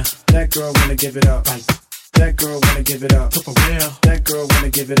 Like that. That girl wanna give it up. Like that girl wanna give it up. For real. That girl wanna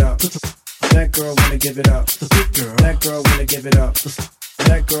give it up. That girl wanna give it up. The big girl. That girl wanna give it up.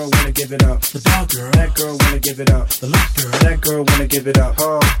 That girl wanna give it up. The dog girl. That girl wanna give it up. The light girl. That girl wanna give it up.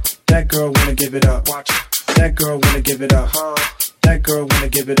 That girl wanna give it up. Watch it. That girl wanna give it up. That girl wanna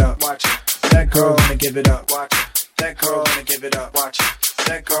give it up. Watch it. That girl wanna give it up. Watch it. That girl wanna give it up. Watch it.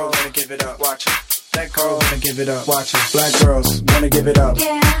 That girl wanna give it up. Watch it. That girl wanna give it up. Watch it. Black girls wanna give it up.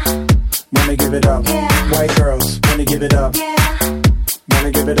 Yeah. Wanna give it up. Yeah. White girls wanna give it up. Yeah.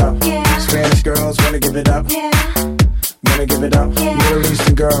 Wanna give it up. Yeah. Spanish girls wanna give it up. Yeah. Wanna give it up. Yeah. Middle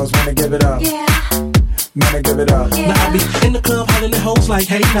Eastern girls wanna give it up. Yeah. Wanna give it up. Yeah. Now I be in the club hollering at hoes like,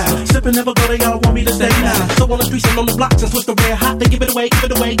 hey now. Sippin' never go, they all want me to stay now. So on the streets and on the blocks and twist the red hot, they give it away, give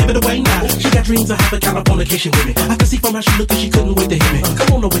it away, give it away now. She got dreams of having Californication with me. I can see from how she looked and she couldn't wait to hit me.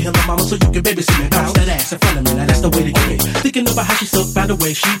 Come on over here, little mama, so you can babysit me. Bounce that ass in front of me, now that's the way to get it. Thinking about how she suck by the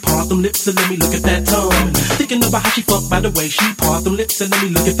way she part them lips and let me look at that tongue. Thinking about how she fuck by the way she part them lips and let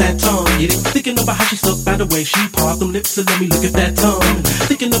me look at that tongue. Get it? Thinking about how she suck by the way she part them lips and let me look at that tongue.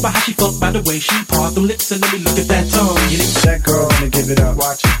 Thinking about how she fuck by the way she part them lips and let me look at that tongue. Get it? That girl wanna give it up.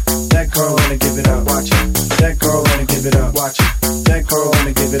 Watch it. That girl wanna give it up. Watch it. That girl wanna give it up. Watch it. That girl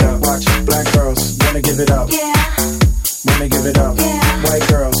wanna give it up. Watch it. Black girls wanna give it up. Yeah. Wanna give it up. Yeah. White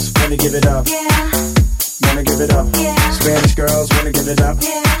girls wanna give it up. Yeah. Wanna give it up. Yeah. Spanish girls wanna give it up.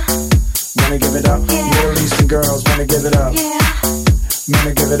 Yeah. Wanna give it up. Yeah. Middle Eastern girls wanna give it up. Yeah.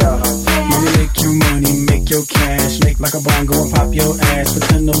 Wanna give it up. Money make you money, make your cash. Make like a bongo and pop your ass.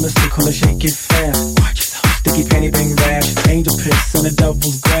 Pretend no mystical and shake it fast. Watch yourself. Sticky panty bang rash. Angel piss on the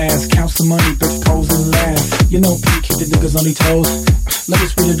devil's grass. Count some money, bitch pose and laugh. You know P keep the niggas on these toes. Let me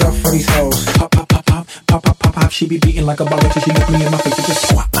speed it up for these hoes. Pop, pop, pop, pop, pop, pop, pop, pop. She be beating like a ball till she look me in my face and just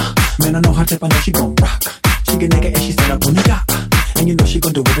squat. Man, I know her type, I know she gon' rock. She get naked and she stand up on the yacht. And you know she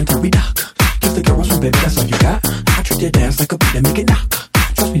gon' do it until we dock. Kiss the girls from baby, that's all you got. I treat your dance like a beat and make it knock.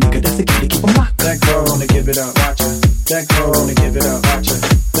 Trust me, nigga, that's the key to keep 'em locked. That girl wanna give it up, watch her. That girl wanna give it up, watch her.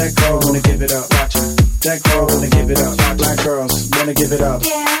 That girl wanna give it up, watch her. That girl wanna give it up. Black girls wanna give it up.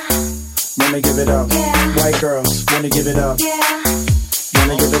 Yeah. Wanna give it up. Yeah. White girls wanna give it up. Yeah.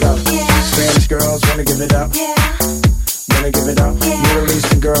 Wanna give it up. Yeah. Spanish girls wanna give it up. Yeah. Wanna give it up. Yeah. Middle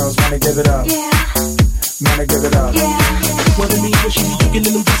Eastern girls wanna give it up. Yeah. Wanna give it up. Yeah. What I mean when she be looking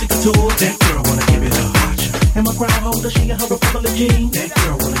in them Jessica tours. That girl wanna give it up. Watch her. And my crowd holder, she and her Republic jeans. That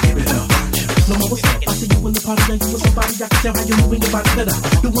girl wanna give it up. Watch her. No more what's up. I see you in the party, now you with somebody. I can tell how you moving your body better.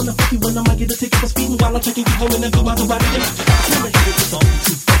 You wanna fuck you when I might get a ticket for speeding while I'm taking you home and then do my body. Never hit it, it's all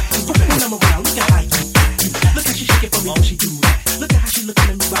too fast. When I'm around, look at how you act. Look how she shake it for me when she do that. Look at how she looking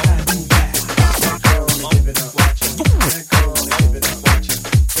at me while I do that. That girl wanna give it up, watch it. That girl wanna give it up, watch it.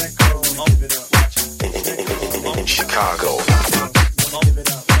 That girl wanna give it up, watch it. In Chicago. Give it up. Give it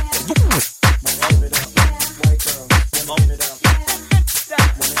up. White girls wanna give it up.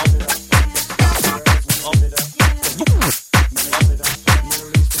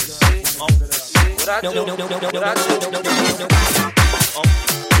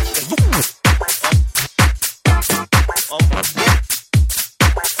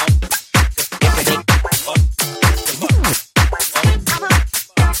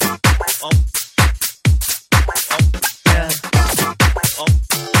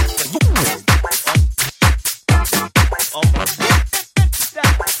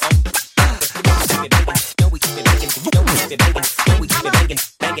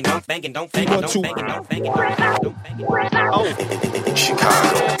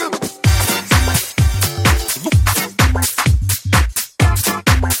 Chicago.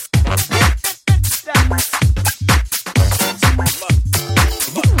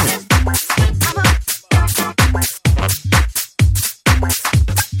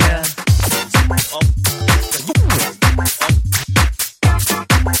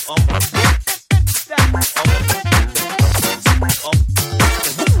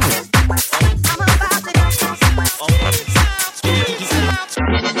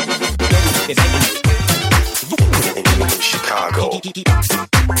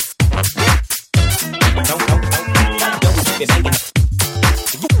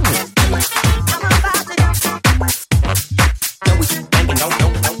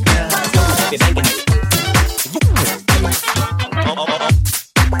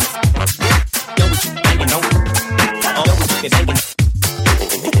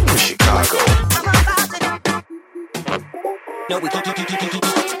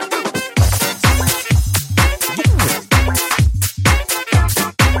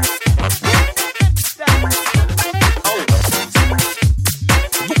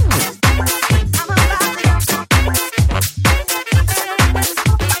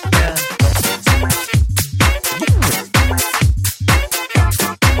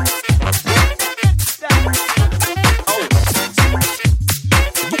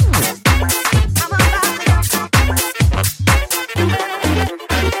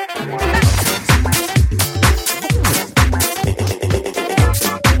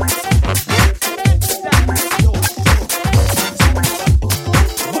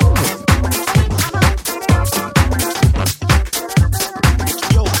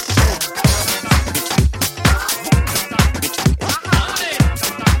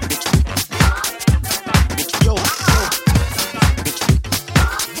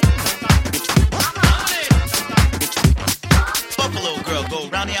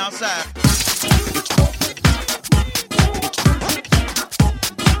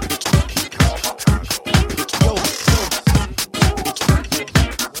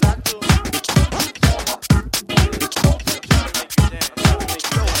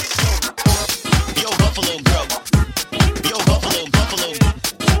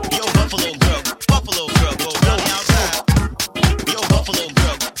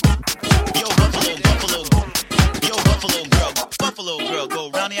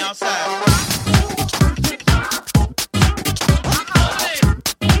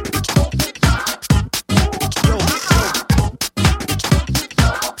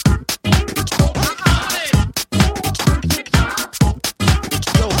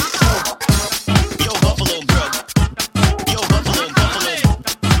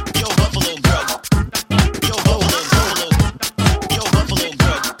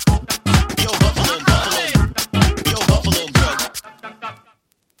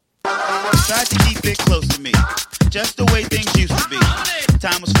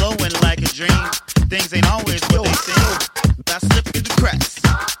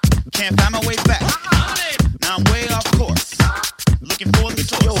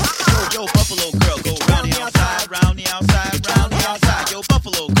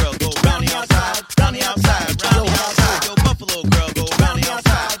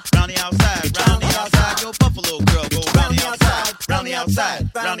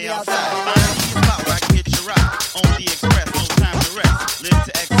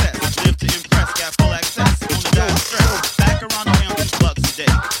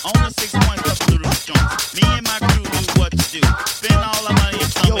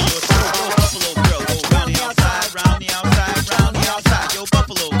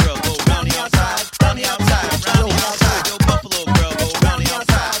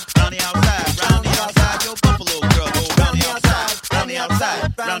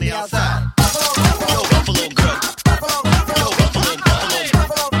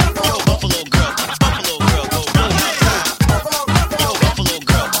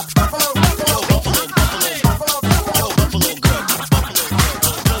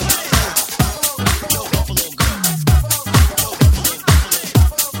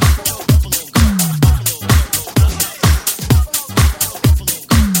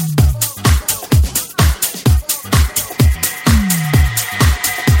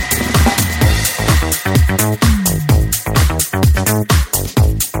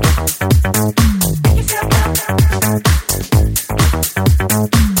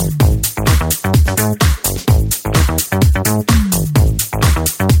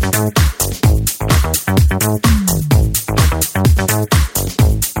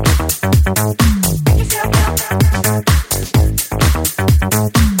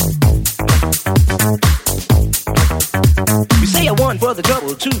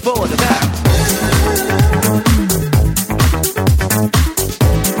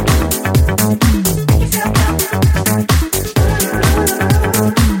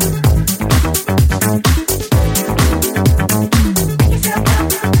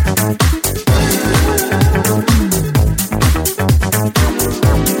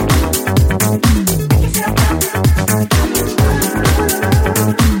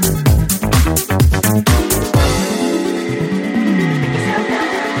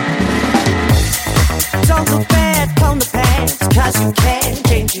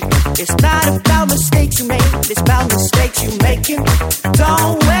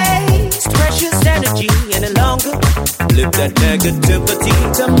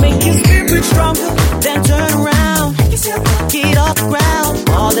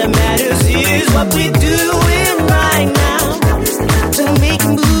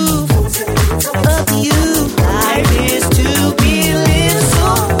 Up to you, life is to be lived.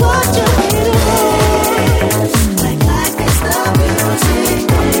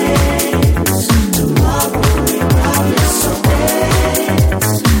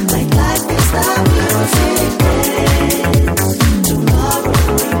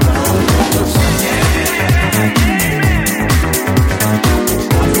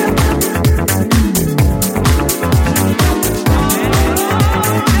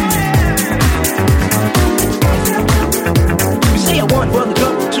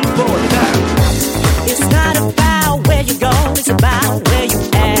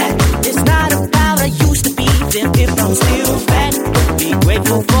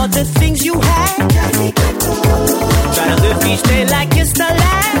 is the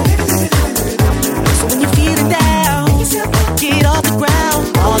life. So when you're feeling down, get off the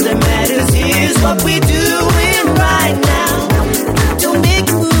ground. All that matters is what we're doing right now. Don't make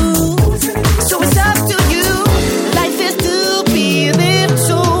a move, so it's up to you. Life is to be lived,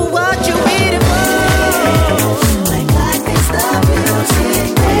 so what you waiting for? Like life is the music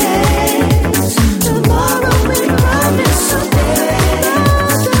days. Tomorrow we promise someday.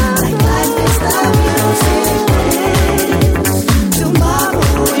 Like life is the music days. Tomorrow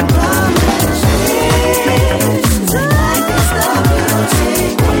we promise days. Like life is the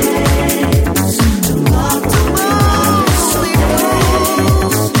music days. Tomorrow we promise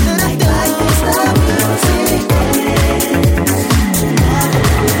like life is the music days.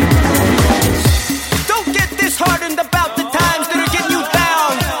 Don't get disheartened about the times that are getting you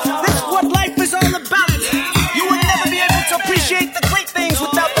down. That's what life is all about. You will never be able to appreciate the great things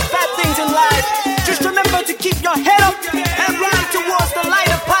without the bad things in life. Just remember to keep your head up and ride towards the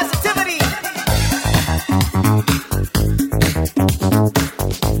light of positivity.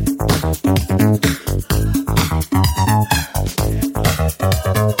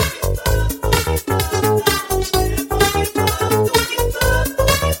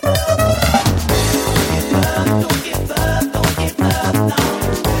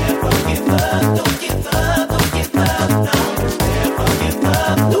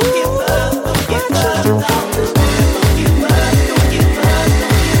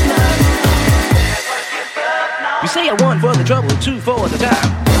 You say I one for the trouble, two for the time.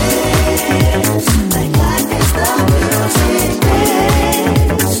 Like life is the music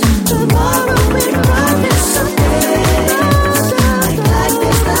days. Tomorrow we promise someday. Like life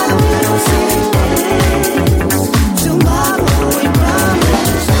is the music days. Tomorrow we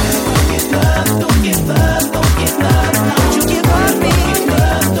promise. Don't give up, don't give up, don't give up. Don't you give up, baby.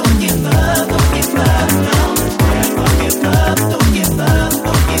 Don't give up, don't give up. Don't give up, don't give up,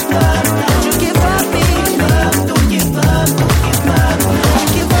 don't give up. Don't you give up, baby. Don't give up, don't give up. Don't you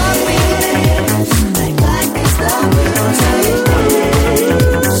give up, baby. Like life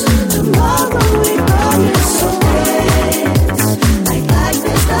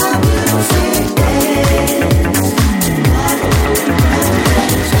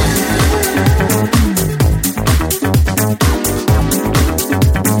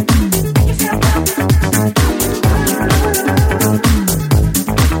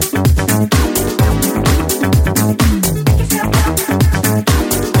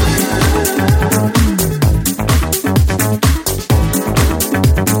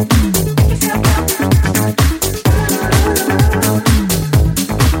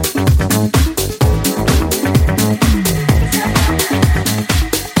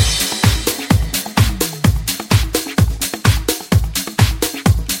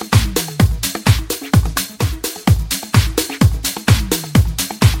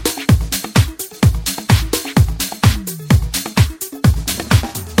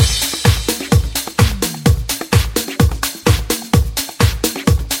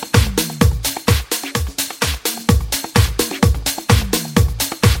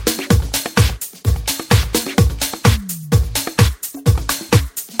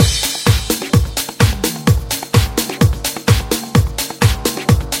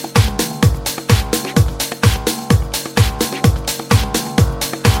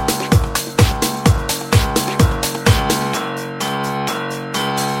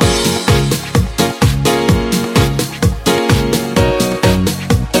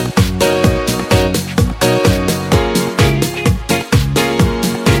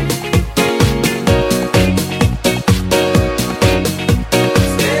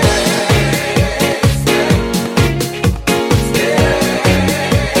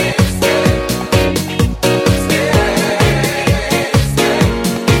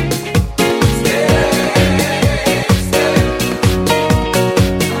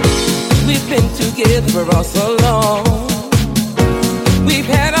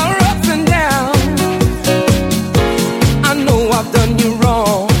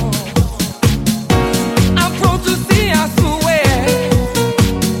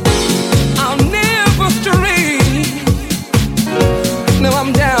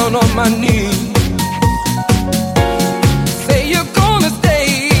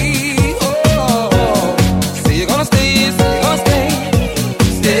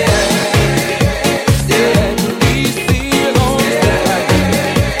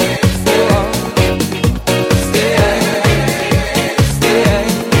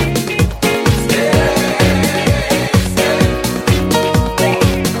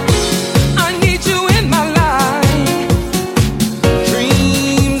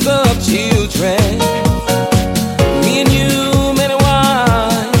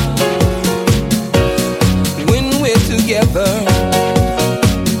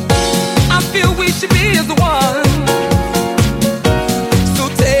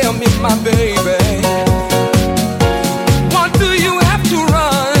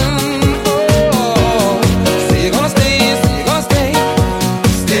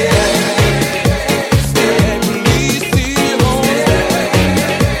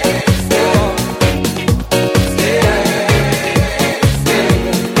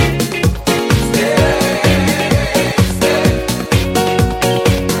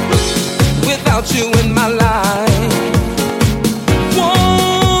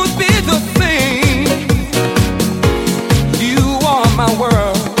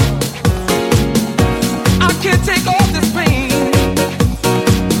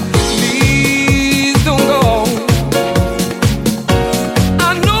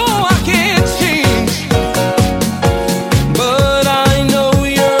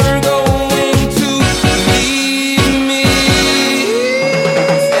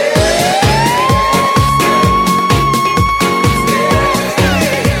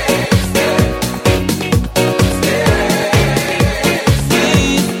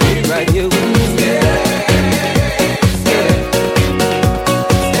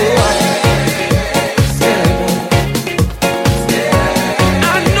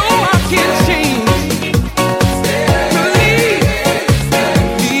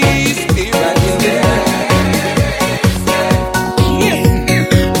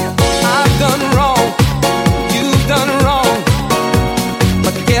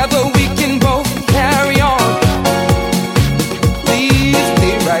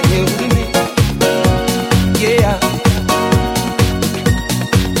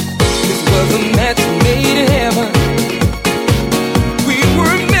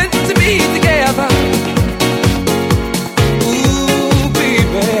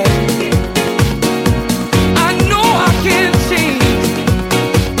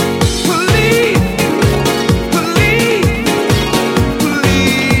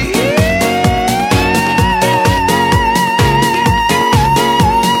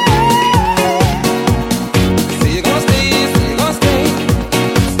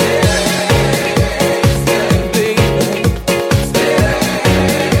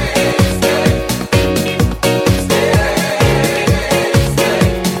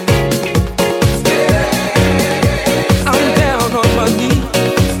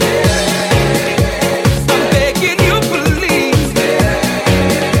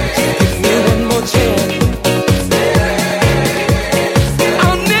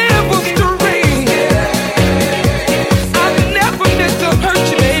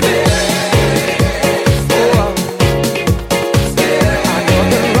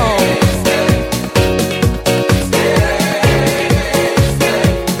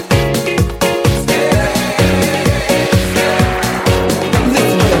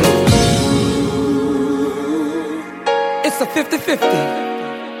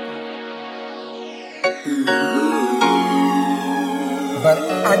but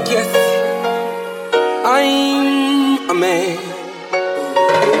I guess I'm a man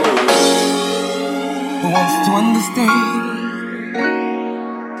who wants to understand.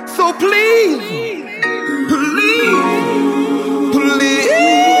 So please, please, please.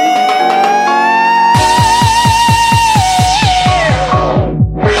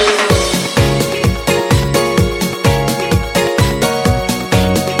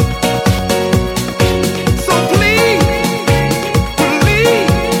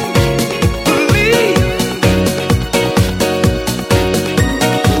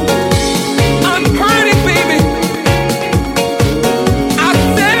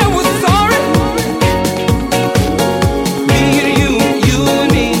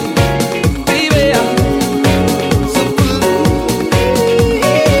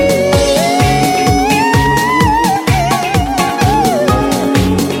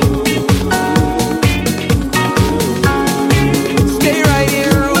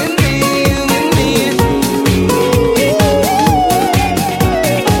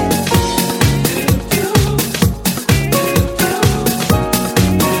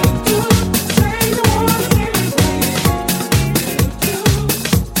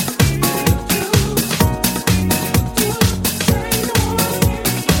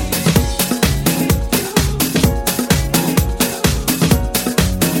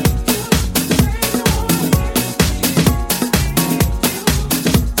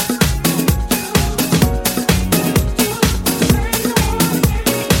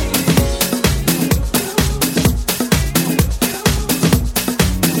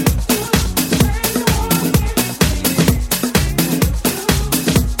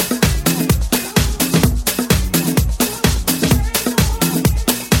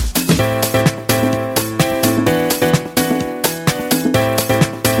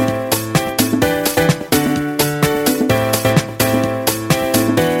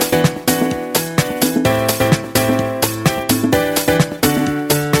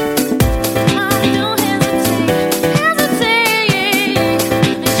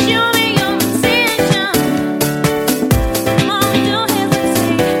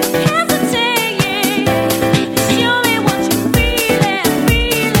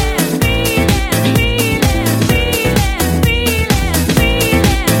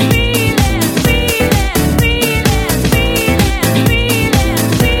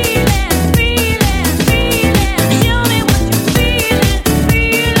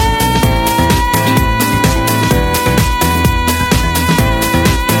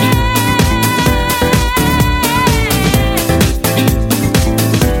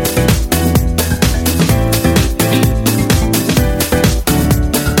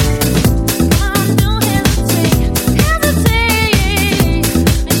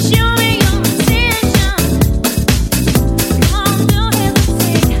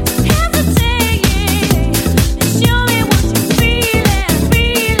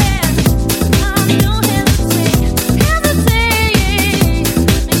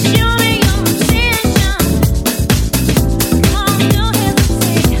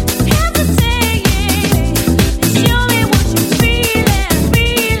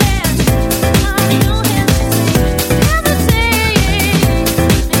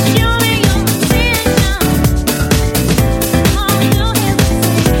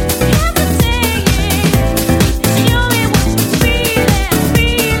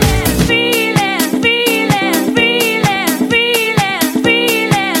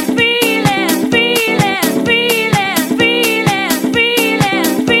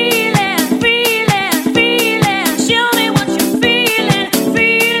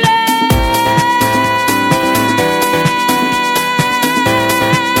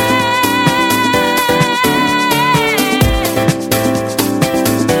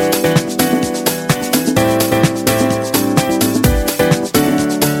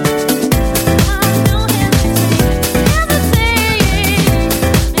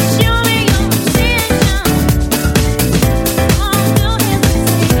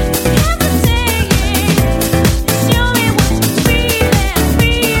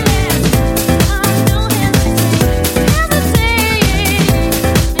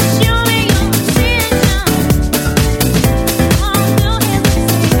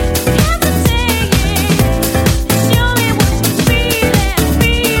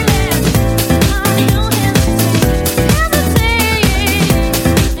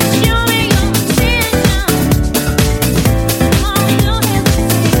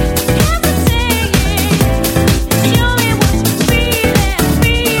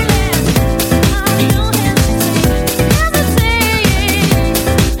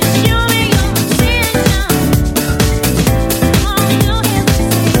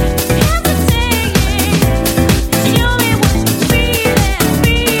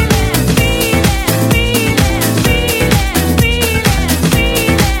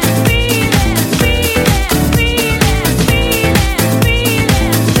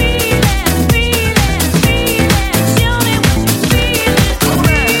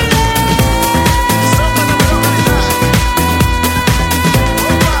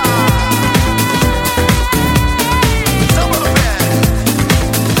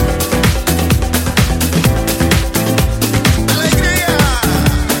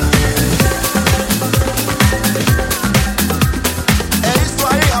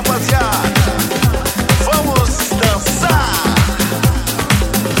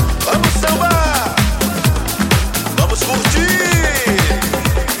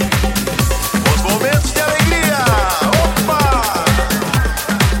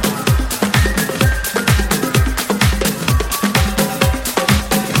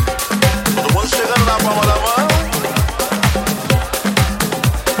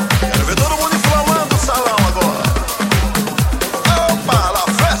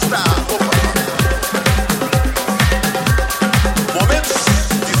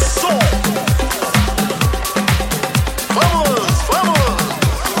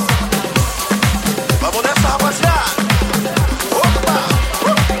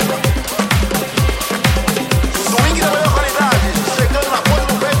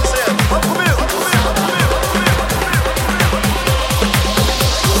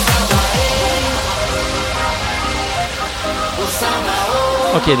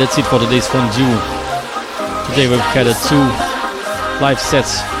 Okay, that's it for today's Fondue. Today we've had 2 live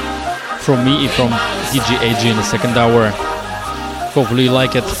sets from me and from DJ AG in the second hour. Hopefully you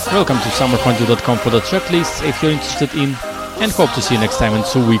like it. Welcome to summerfondue.com for the track lists if you're interested in, and hope to see you next time in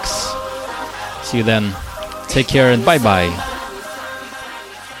 2 weeks. See you then. Take care and bye bye.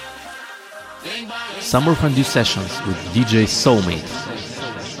 Summer Fondue Sessions with Djs Soulmate.